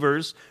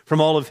believers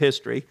from all of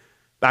history,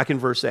 back in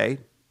verse 8.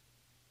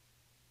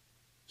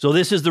 So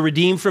this is the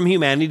redeemed from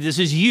humanity. This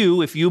is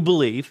you, if you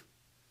believe.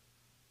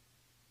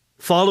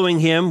 Following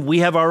him, we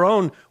have our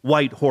own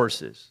white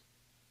horses.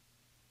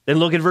 Then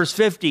look at verse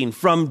 15.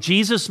 From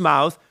Jesus'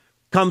 mouth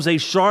comes a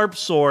sharp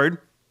sword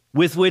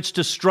with which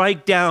to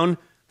strike down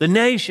the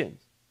nations.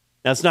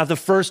 Now, it's not the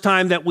first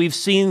time that we've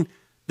seen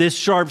this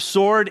sharp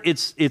sword.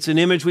 It's an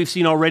image we've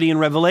seen already in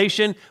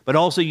Revelation, but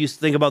also you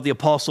think about the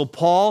Apostle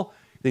Paul.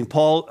 I think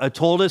Paul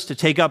told us to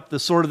take up the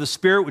sword of the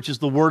Spirit, which is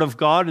the Word of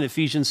God in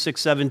Ephesians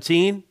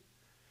 6:17.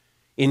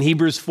 In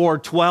Hebrews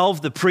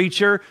 4:12, the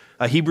preacher,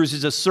 Hebrews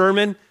is a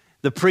sermon,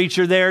 the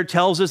preacher there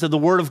tells us that the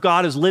Word of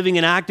God is living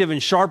and active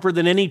and sharper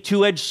than any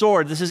two-edged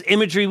sword. This is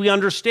imagery we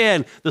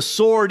understand. The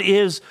sword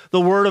is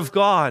the Word of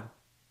God.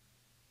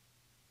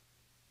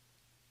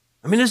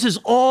 I mean, this is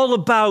all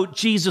about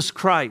Jesus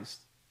Christ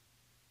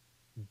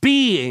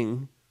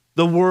being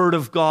the Word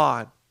of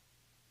God.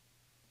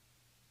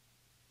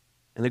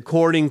 And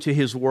according to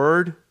his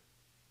word,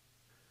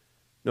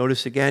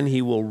 notice again,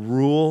 he will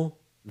rule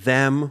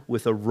them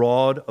with a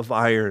rod of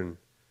iron.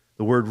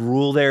 The word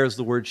rule there is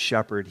the word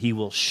shepherd. He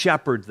will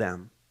shepherd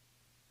them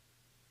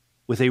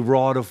with a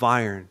rod of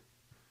iron.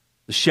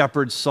 The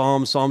shepherd's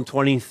psalm, Psalm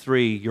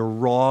 23, your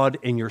rod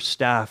and your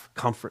staff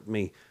comfort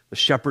me. The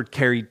shepherd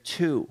carried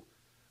two,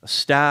 a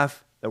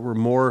staff that we're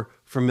more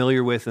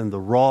familiar with and the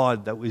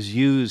rod that was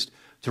used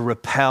to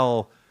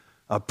repel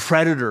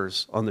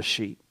predators on the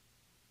sheep.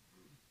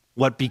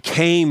 What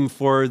became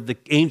for the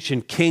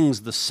ancient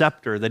kings the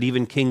scepter that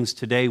even kings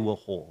today will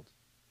hold.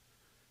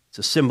 It's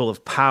a symbol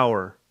of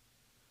power,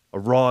 a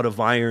rod of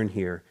iron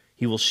here.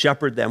 He will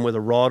shepherd them with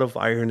a rod of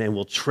iron and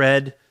will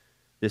tread,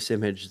 this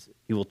image,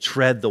 he will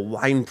tread the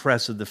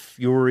winepress of the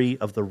fury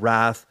of the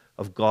wrath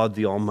of God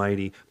the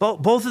Almighty.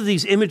 Both of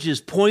these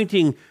images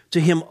pointing to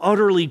him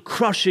utterly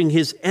crushing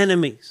his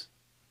enemies.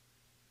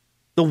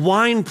 The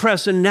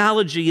winepress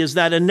analogy is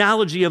that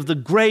analogy of the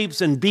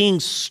grapes and being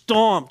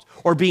stomped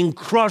or being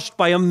crushed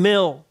by a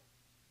mill.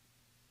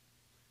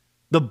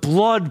 The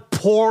blood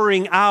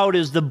pouring out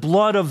is the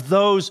blood of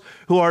those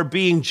who are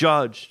being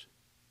judged.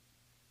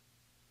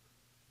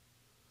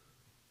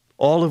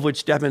 All of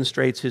which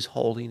demonstrates his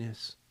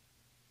holiness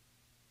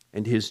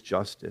and his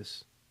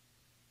justice.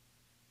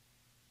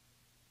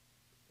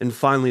 And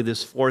finally,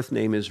 this fourth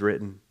name is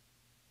written.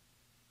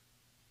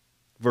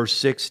 Verse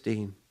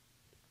 16.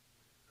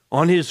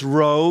 On his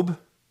robe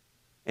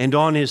and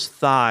on his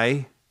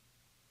thigh,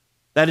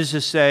 that is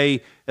to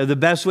say, the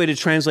best way to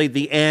translate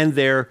the "and"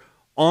 there,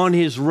 on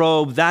his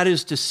robe, that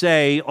is to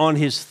say, on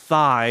his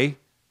thigh.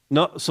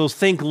 No, so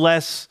think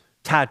less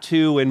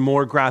tattoo and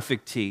more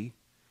graphic tee.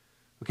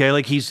 Okay,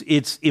 like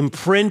it's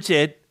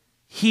imprinted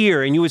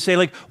here. And you would say,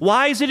 like,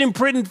 why is it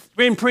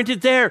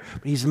imprinted there?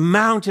 But he's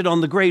mounted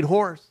on the great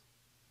horse.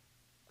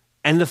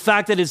 And the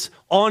fact that it's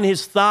on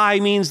his thigh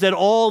means that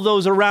all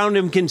those around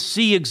him can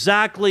see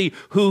exactly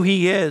who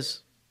he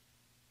is.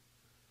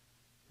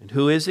 And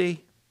who is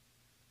he?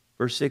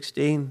 Verse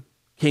 16,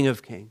 King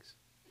of Kings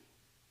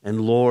and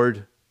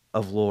Lord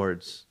of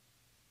Lords.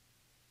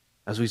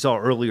 As we saw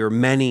earlier,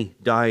 many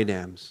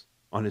diadems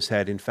on his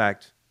head. In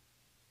fact,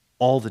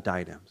 all the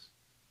diadems,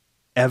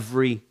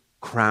 every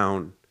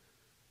crown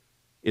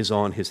is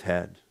on his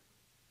head.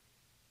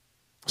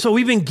 So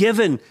we've been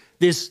given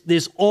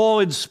this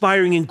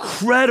awe-inspiring,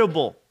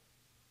 incredible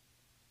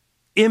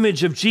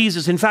image of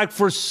Jesus. In fact,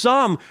 for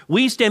some,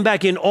 we stand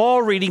back in awe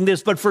reading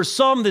this, but for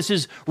some, this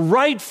is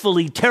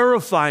rightfully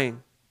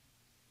terrifying.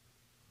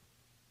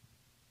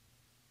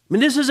 I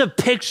mean, this is a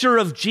picture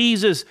of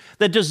Jesus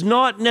that does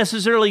not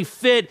necessarily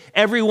fit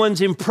everyone's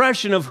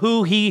impression of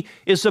who he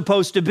is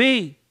supposed to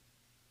be.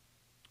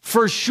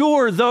 For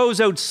sure,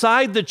 those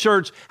outside the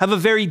church have a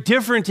very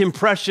different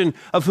impression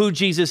of who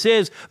Jesus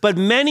is, but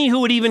many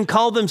who would even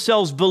call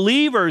themselves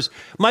believers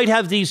might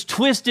have these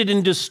twisted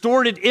and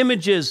distorted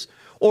images,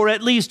 or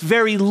at least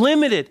very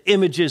limited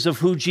images of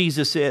who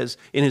Jesus is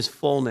in his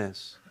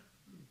fullness.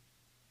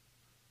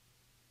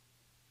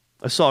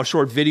 I saw a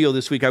short video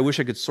this week. I wish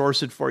I could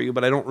source it for you,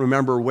 but I don't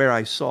remember where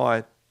I saw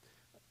it.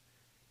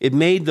 It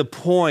made the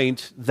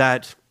point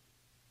that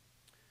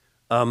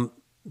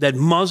that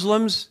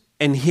Muslims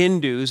and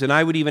Hindus, and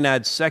I would even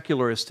add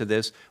secularists to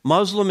this,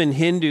 Muslim and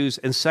Hindus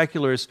and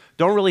secularists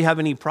don't really have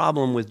any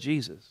problem with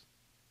Jesus.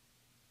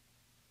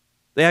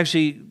 They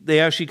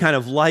actually kind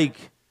of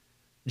like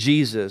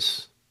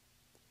Jesus.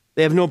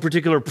 They have no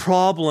particular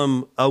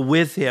problem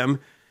with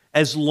him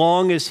as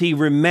long as he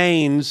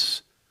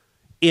remains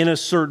in a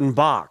certain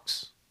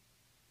box.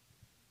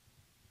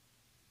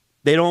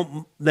 They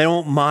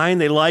don't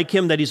mind. They like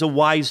him that he's a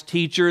wise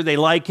teacher. They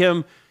like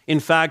him, in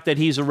fact, that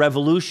he's a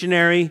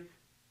revolutionary.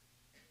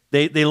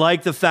 They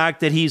like the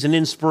fact that he's an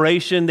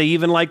inspiration. They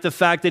even like the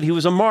fact that he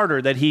was a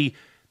martyr, that he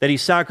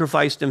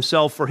sacrificed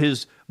himself for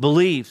his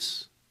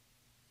beliefs.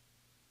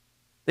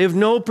 They have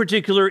no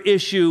particular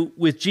issue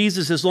with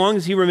Jesus as long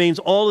as he remains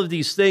all of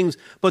these things.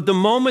 But the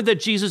moment that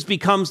Jesus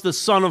becomes the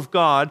Son of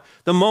God,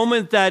 the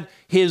moment that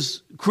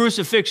his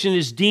crucifixion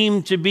is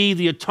deemed to be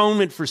the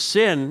atonement for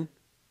sin,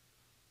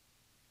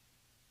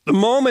 the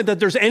moment that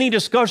there's any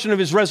discussion of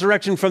his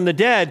resurrection from the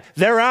dead,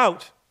 they're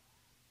out.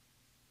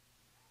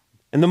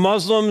 And the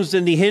Muslims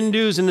and the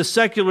Hindus and the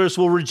secularists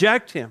will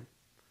reject him.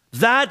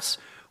 That's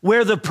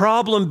where the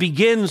problem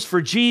begins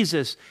for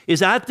Jesus,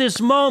 is at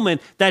this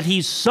moment that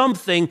he's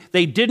something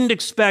they didn't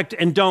expect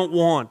and don't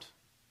want.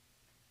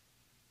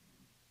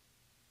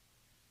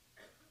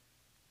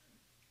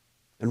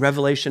 And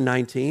Revelation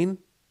 19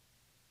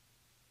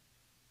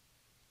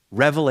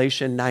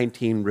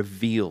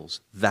 reveals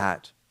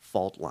that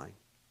fault line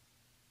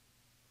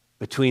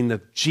between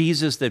the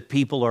Jesus that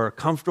people are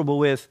comfortable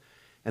with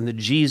and the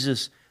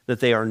Jesus that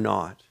they are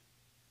not.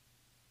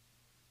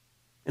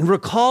 And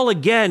recall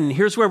again,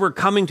 here's where we're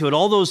coming to it.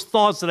 All those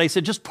thoughts that I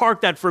said, just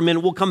park that for a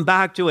minute. We'll come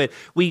back to it.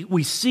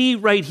 We see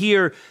right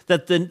here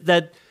that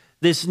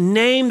this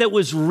name that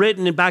was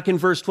written, back in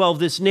verse 12,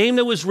 this name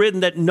that was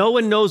written that no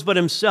one knows but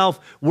himself,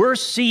 we're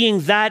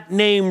seeing that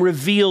name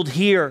revealed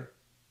here.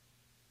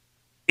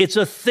 It's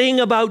a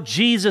thing about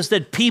Jesus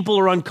that people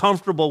are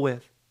uncomfortable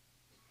with.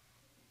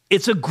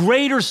 It's a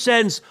greater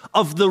sense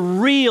of the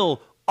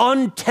real,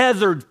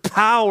 untethered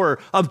power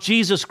of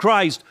Jesus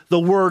Christ, the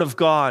Word of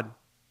God.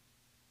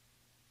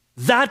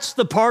 That's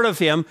the part of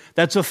him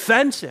that's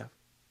offensive.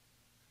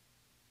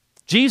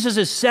 Jesus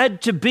is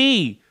said to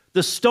be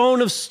the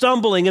stone of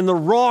stumbling and the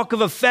rock of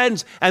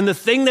offense, and the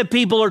thing that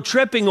people are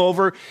tripping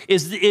over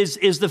is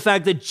the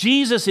fact that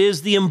Jesus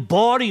is the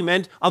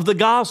embodiment of the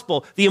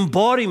gospel, the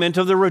embodiment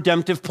of the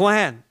redemptive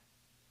plan.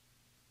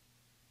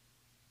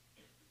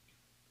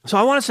 So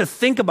I want us to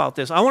think about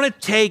this. I want to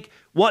take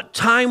what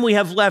time we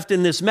have left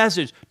in this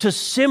message to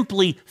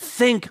simply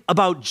think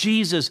about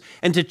Jesus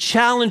and to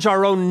challenge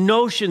our own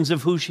notions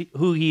of who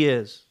he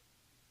is.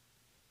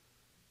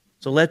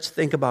 So let's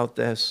think about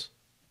this.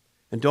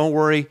 And don't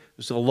worry,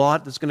 there's a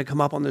lot that's going to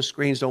come up on the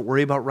screens. Don't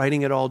worry about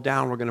writing it all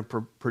down. We're going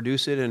to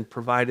produce it and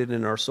provide it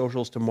in our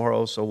socials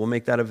tomorrow, so we'll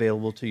make that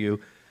available to you.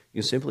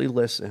 You simply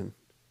listen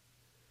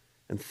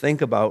and think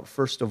about,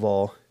 first of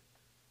all,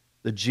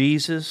 the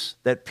Jesus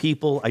that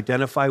people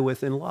identify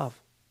with and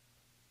love.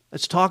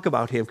 Let's talk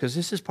about him, because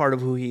this is part of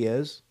who he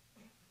is.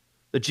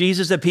 The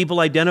Jesus that people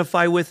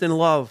identify with and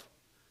love.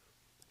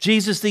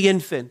 Jesus the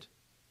infant.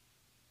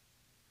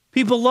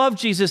 People love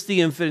Jesus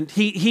the infant.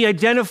 He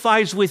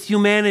identifies with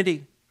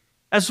humanity.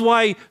 That's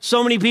why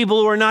so many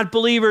people who are not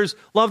believers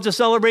love to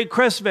celebrate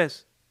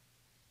Christmas.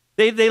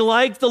 They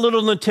like the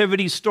little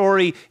nativity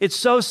story. It's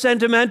so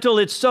sentimental.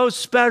 It's so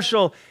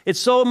special. It's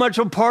so much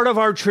a part of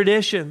our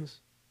traditions.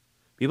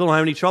 People don't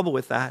have any trouble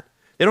with that.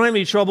 They don't have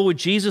any trouble with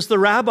Jesus the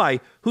rabbi,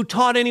 who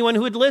taught anyone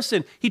who would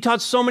listen. He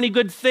taught so many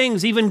good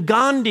things. Even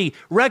Gandhi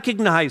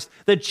recognized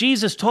that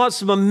Jesus taught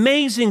some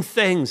amazing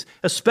things,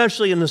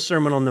 especially in the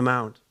Sermon on the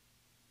Mount.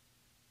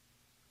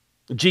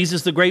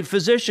 Jesus, the great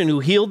physician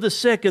who healed the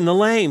sick and the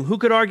lame. Who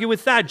could argue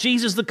with that?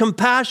 Jesus, the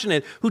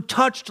compassionate who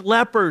touched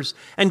lepers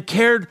and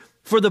cared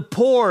for the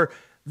poor.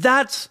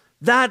 That's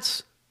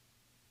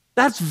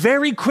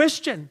very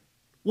Christian.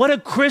 What a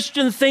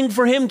Christian thing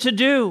for him to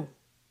do.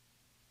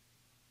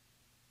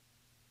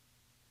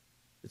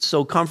 It's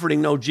so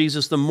comforting. No,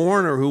 Jesus, the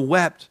mourner who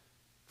wept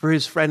for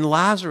his friend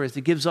Lazarus.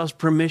 It gives us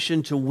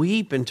permission to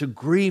weep and to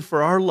grieve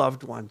for our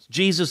loved ones.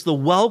 Jesus, the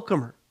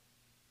welcomer.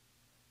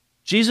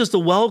 Jesus, the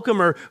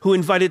welcomer who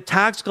invited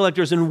tax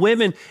collectors and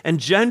women and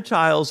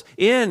Gentiles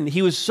in.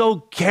 He was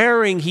so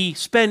caring. He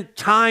spent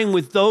time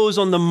with those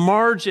on the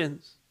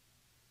margins,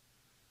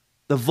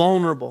 the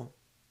vulnerable.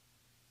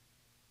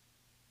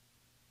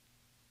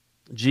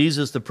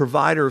 Jesus, the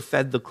provider,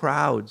 fed the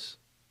crowds.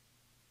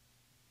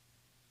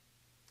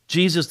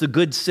 Jesus, the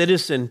good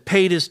citizen,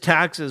 paid his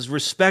taxes,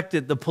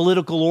 respected the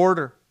political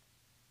order.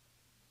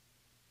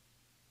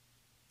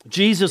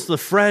 Jesus, the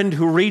friend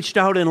who reached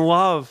out in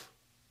love.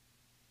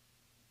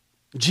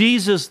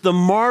 Jesus, the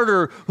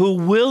martyr who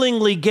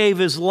willingly gave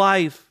his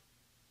life.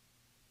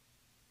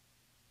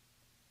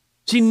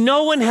 See,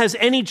 no one has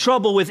any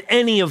trouble with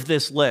any of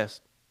this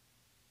list.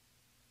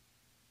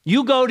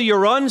 You go to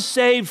your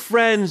unsaved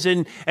friends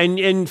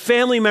and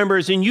family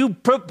members and you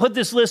put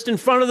this list in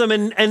front of them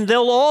and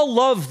they'll all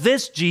love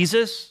this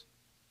Jesus.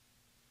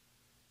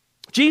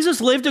 Jesus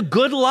lived a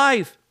good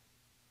life.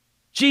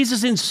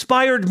 Jesus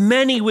inspired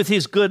many with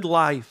his good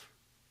life.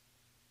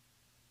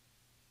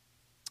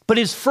 But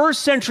his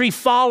first century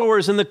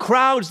followers and the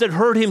crowds that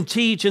heard him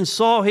teach and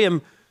saw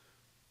him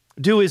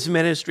do his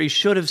ministry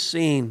should have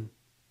seen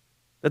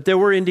that there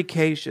were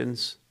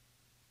indications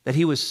that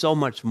he was so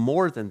much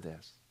more than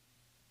this.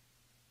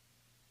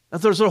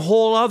 That there's a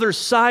whole other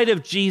side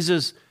of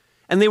Jesus,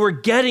 and they were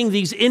getting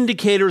these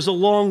indicators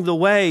along the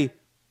way.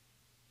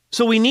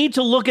 So we need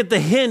to look at the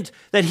hint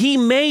that he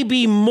may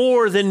be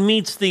more than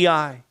meets the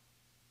eye.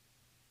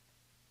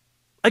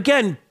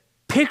 Again,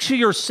 picture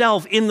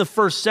yourself in the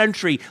first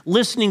century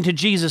listening to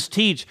Jesus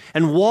teach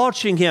and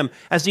watching him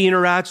as he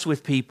interacts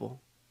with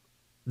people.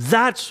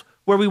 That's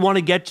where we want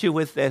to get to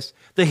with this.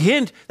 The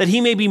hint that he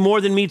may be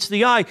more than meets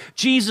the eye.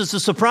 Jesus, the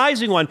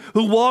surprising one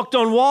who walked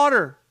on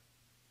water.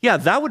 Yeah,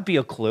 that would be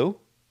a clue.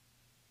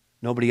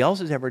 Nobody else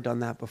has ever done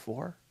that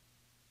before.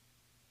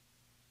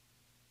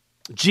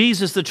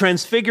 Jesus, the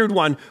transfigured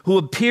one who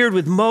appeared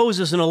with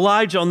Moses and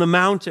Elijah on the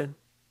mountain.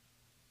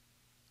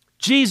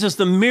 Jesus,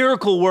 the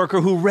miracle worker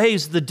who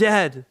raised the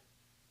dead.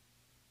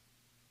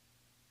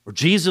 Or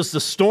Jesus, the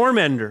storm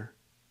ender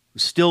who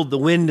stilled the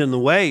wind and the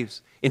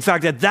waves. In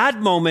fact, at that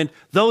moment,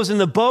 those in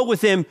the boat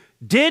with him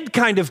did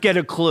kind of get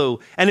a clue.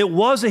 And it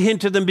was a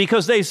hint to them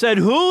because they said,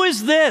 "Who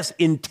is this?"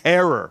 In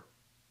terror.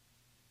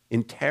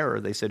 In terror,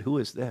 they said, "Who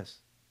is this?"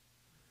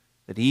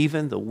 That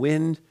even the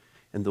wind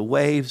and the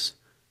waves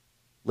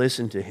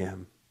listen to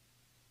him.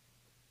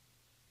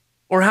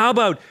 Or how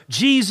about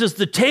Jesus,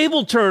 the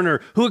table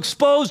turner who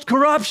exposed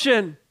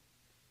corruption?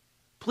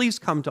 Please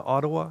come to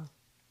Ottawa.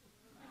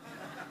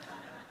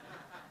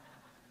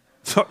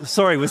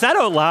 Sorry, was that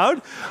out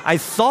loud? I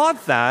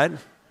thought that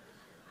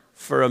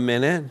for a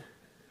minute.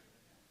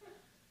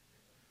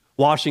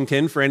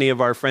 Washington, for any of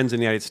our friends in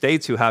the United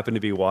States who happen to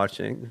be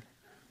watching.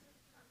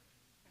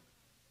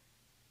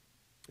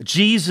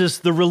 Jesus,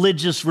 the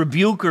religious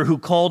rebuker who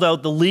called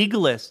out the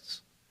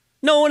legalists.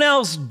 No one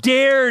else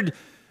dared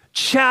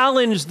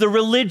challenge the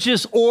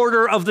religious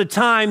order of the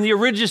time, the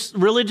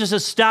religious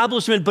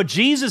establishment, but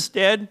Jesus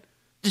did.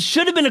 This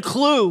should have been a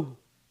clue.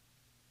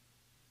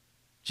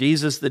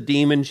 Jesus, the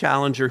demon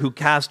challenger who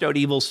cast out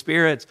evil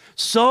spirits.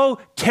 So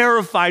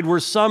terrified were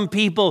some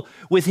people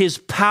with his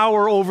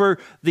power over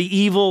the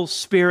evil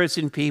spirits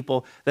in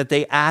people that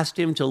they asked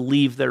him to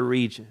leave their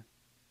region.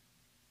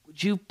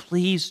 Would you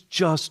please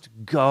just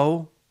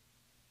go?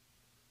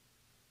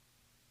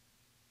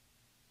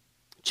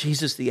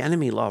 Jesus, the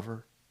enemy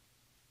lover,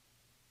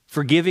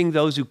 forgiving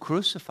those who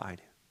crucified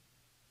him.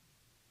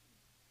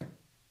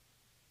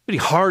 Pretty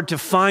hard to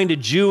find a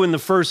Jew in the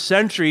first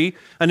century,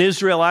 an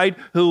Israelite,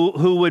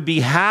 who would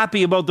be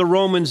happy about the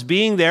Romans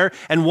being there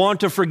and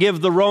want to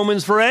forgive the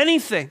Romans for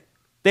anything.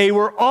 They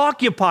were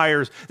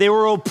occupiers. They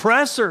were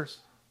oppressors.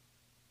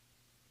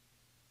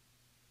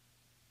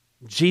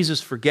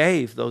 Jesus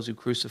forgave those who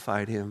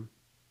crucified him.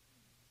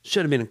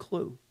 Should have been a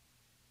clue,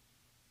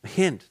 a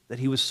hint that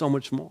he was so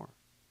much more.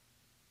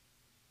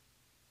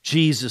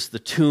 Jesus, the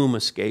tomb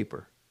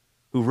escaper,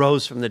 who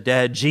rose from the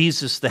dead.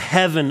 Jesus, the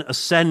heaven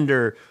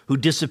ascender, who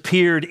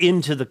disappeared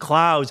into the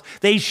clouds.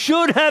 They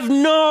should have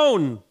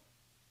known.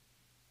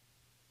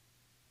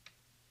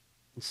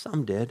 And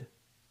some did.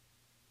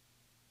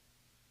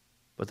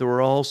 But there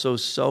were also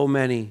so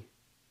many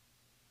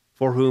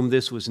for whom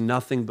this was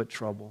nothing but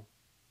trouble.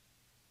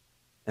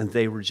 And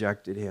they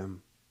rejected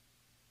him,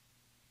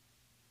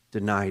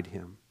 denied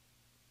him.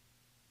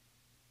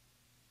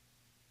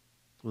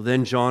 Well,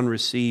 then John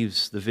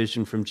receives the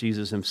vision from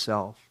Jesus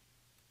himself.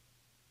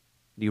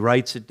 He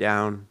writes it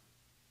down,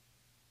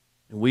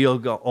 and we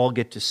all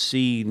get to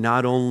see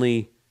not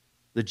only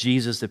the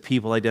Jesus that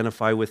people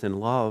identify with and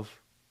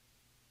love,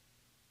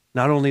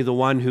 not only the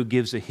one who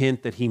gives a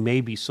hint that he may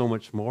be so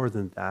much more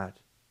than that,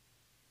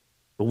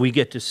 but we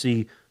get to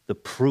see the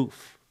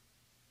proof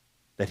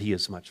that he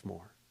is much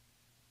more.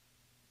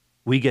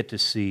 We get to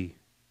see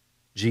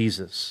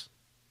Jesus,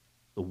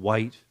 the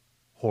white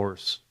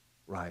horse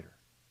rider.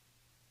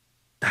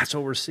 That's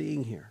what we're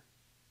seeing here.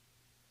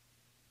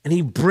 And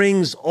he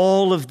brings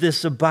all of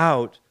this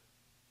about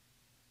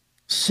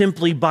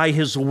simply by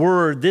his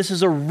word. This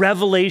is a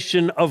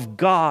revelation of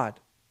God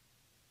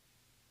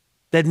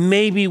that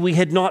maybe we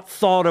had not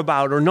thought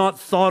about or not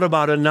thought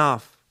about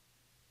enough.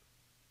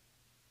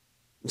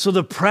 So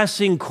the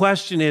pressing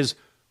question is,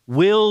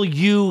 will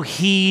you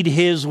heed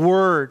his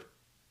word?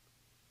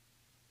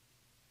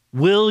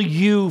 Will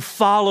you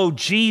follow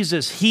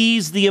Jesus?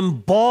 He's the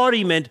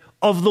embodiment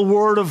of the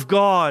word of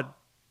God.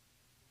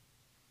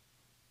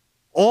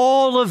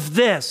 All of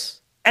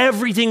this,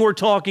 everything we're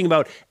talking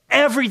about,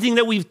 everything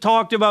that we've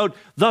talked about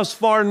thus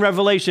far in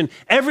Revelation,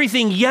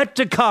 everything yet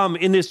to come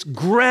in this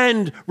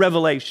grand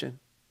revelation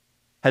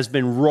has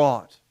been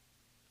wrought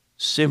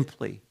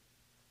simply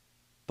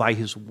by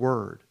his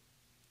word.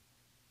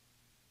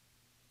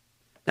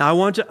 Now, I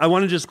want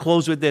to just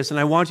close with this, and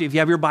I want you, if you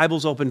have your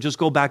Bibles open, just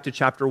go back to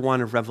chapter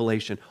 1 of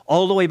Revelation,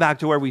 all the way back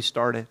to where we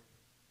started.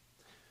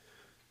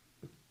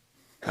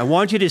 I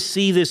want you to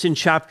see this in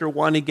chapter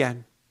 1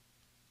 again,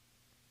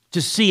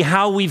 to see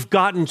how we've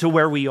gotten to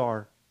where we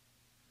are.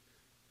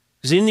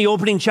 Because in the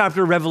opening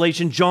chapter of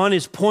Revelation, John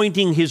is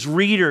pointing his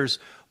readers,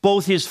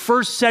 both his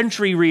first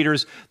century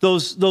readers,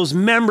 those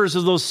members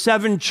of those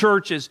 7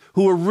 churches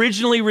who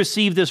originally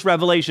received this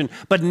revelation,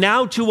 but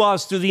now to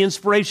us, through the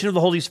inspiration of the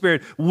Holy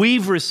Spirit,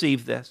 we've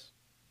received this.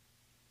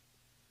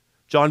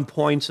 John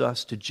points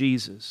us to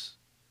Jesus.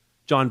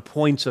 John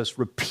points us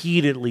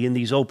repeatedly in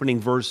these opening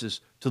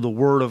verses to the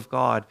Word of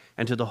God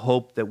and to the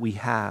hope that we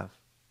have.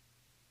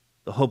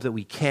 The hope that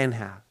we can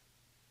have.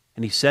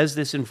 And he says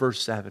this in verse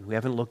 7. We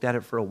haven't looked at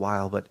it for a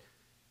while, but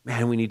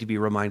man, we need to be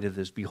reminded of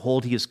this.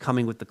 Behold, he is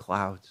coming with the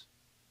clouds.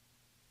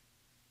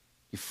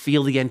 You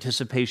feel the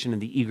anticipation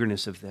and the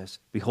eagerness of this.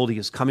 Behold, he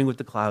is coming with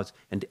the clouds,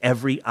 and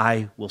every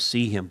eye will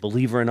see him,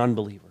 believer and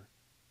unbeliever.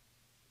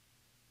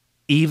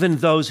 Even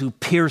those who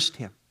pierced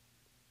him,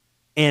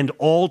 and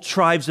all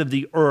tribes of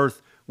the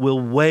earth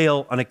will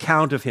wail on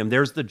account of him.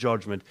 There's the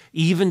judgment.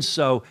 Even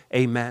so,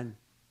 amen.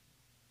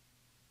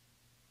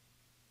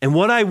 And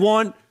what I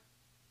want,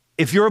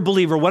 if you're a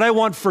believer, what I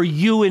want for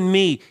you and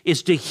me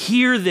is to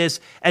hear this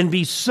and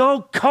be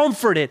so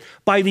comforted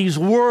by these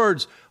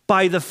words,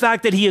 by the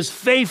fact that he is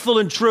faithful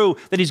and true,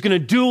 that he's going to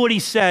do what he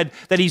said,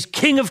 that he's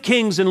King of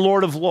kings and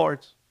Lord of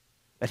lords,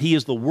 that he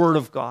is the Word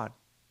of God,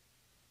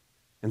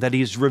 and that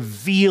he is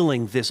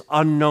revealing this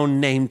unknown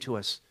name to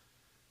us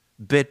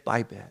bit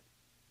by bit.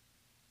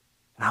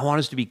 And I want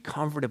us to be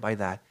comforted by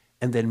that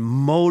and then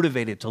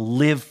motivated to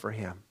live for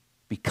him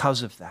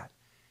because of that.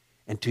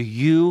 And to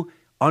you,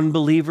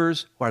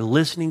 unbelievers who are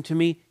listening to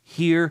me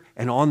here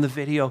and on the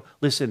video,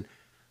 listen,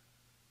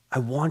 I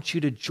want you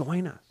to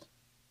join us.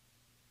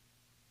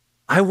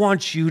 I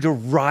want you to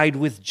ride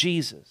with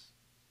Jesus.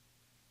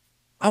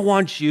 I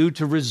want you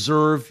to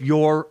reserve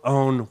your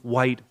own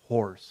white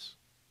horse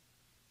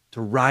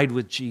to ride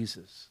with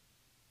Jesus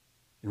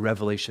in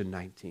Revelation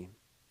 19.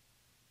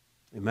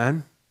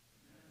 Amen?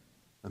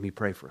 Let me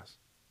pray for us.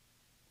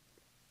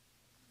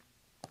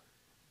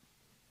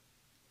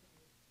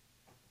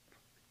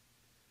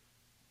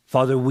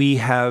 Father, we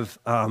have,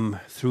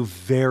 through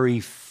very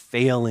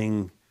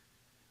failing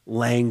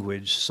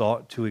language,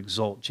 sought to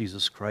exalt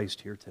Jesus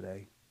Christ here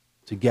today,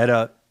 to get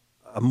a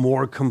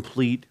more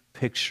complete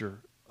picture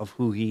of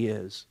who he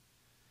is.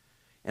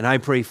 And I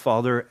pray,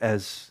 Father,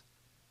 as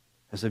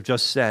I've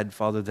just said,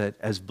 Father, that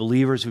as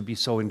believers we'd be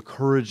so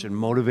encouraged and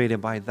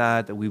motivated by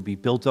that we'd be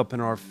built up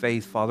in our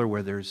faith, Father,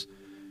 where there's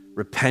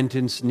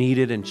repentance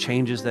needed and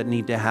changes that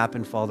need to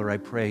happen, Father, I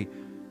pray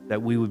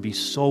that we would be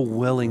so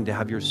willing to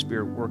have your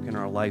Spirit work in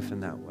our life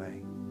in that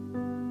way.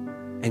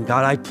 And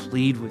God, I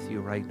plead with you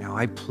right now.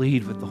 I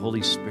plead with the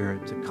Holy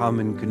Spirit to come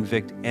and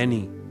convict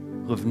any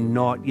who have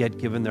not yet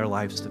given their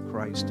lives to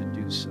Christ to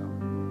do so,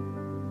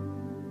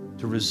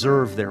 to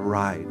reserve their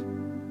ride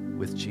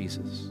with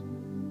Jesus.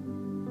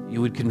 You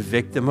would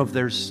convict them of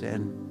their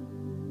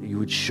sin. You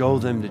would show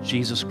them that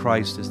Jesus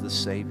Christ is the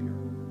Savior.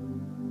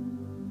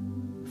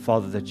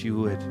 Father, that you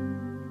would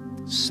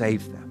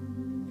save them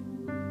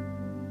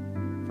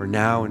for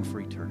now and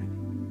for eternity.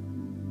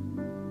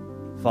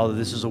 Father,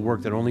 this is a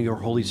work that only your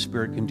Holy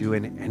Spirit can do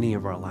in any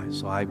of our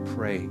lives. So I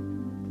pray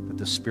that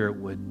the Spirit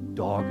would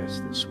dog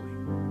us this week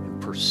and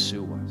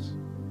pursue us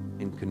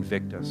and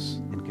convict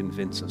us and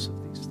convince us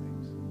of these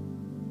things.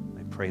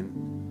 I pray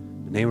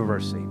in the name of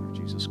our Savior,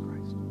 Jesus Christ.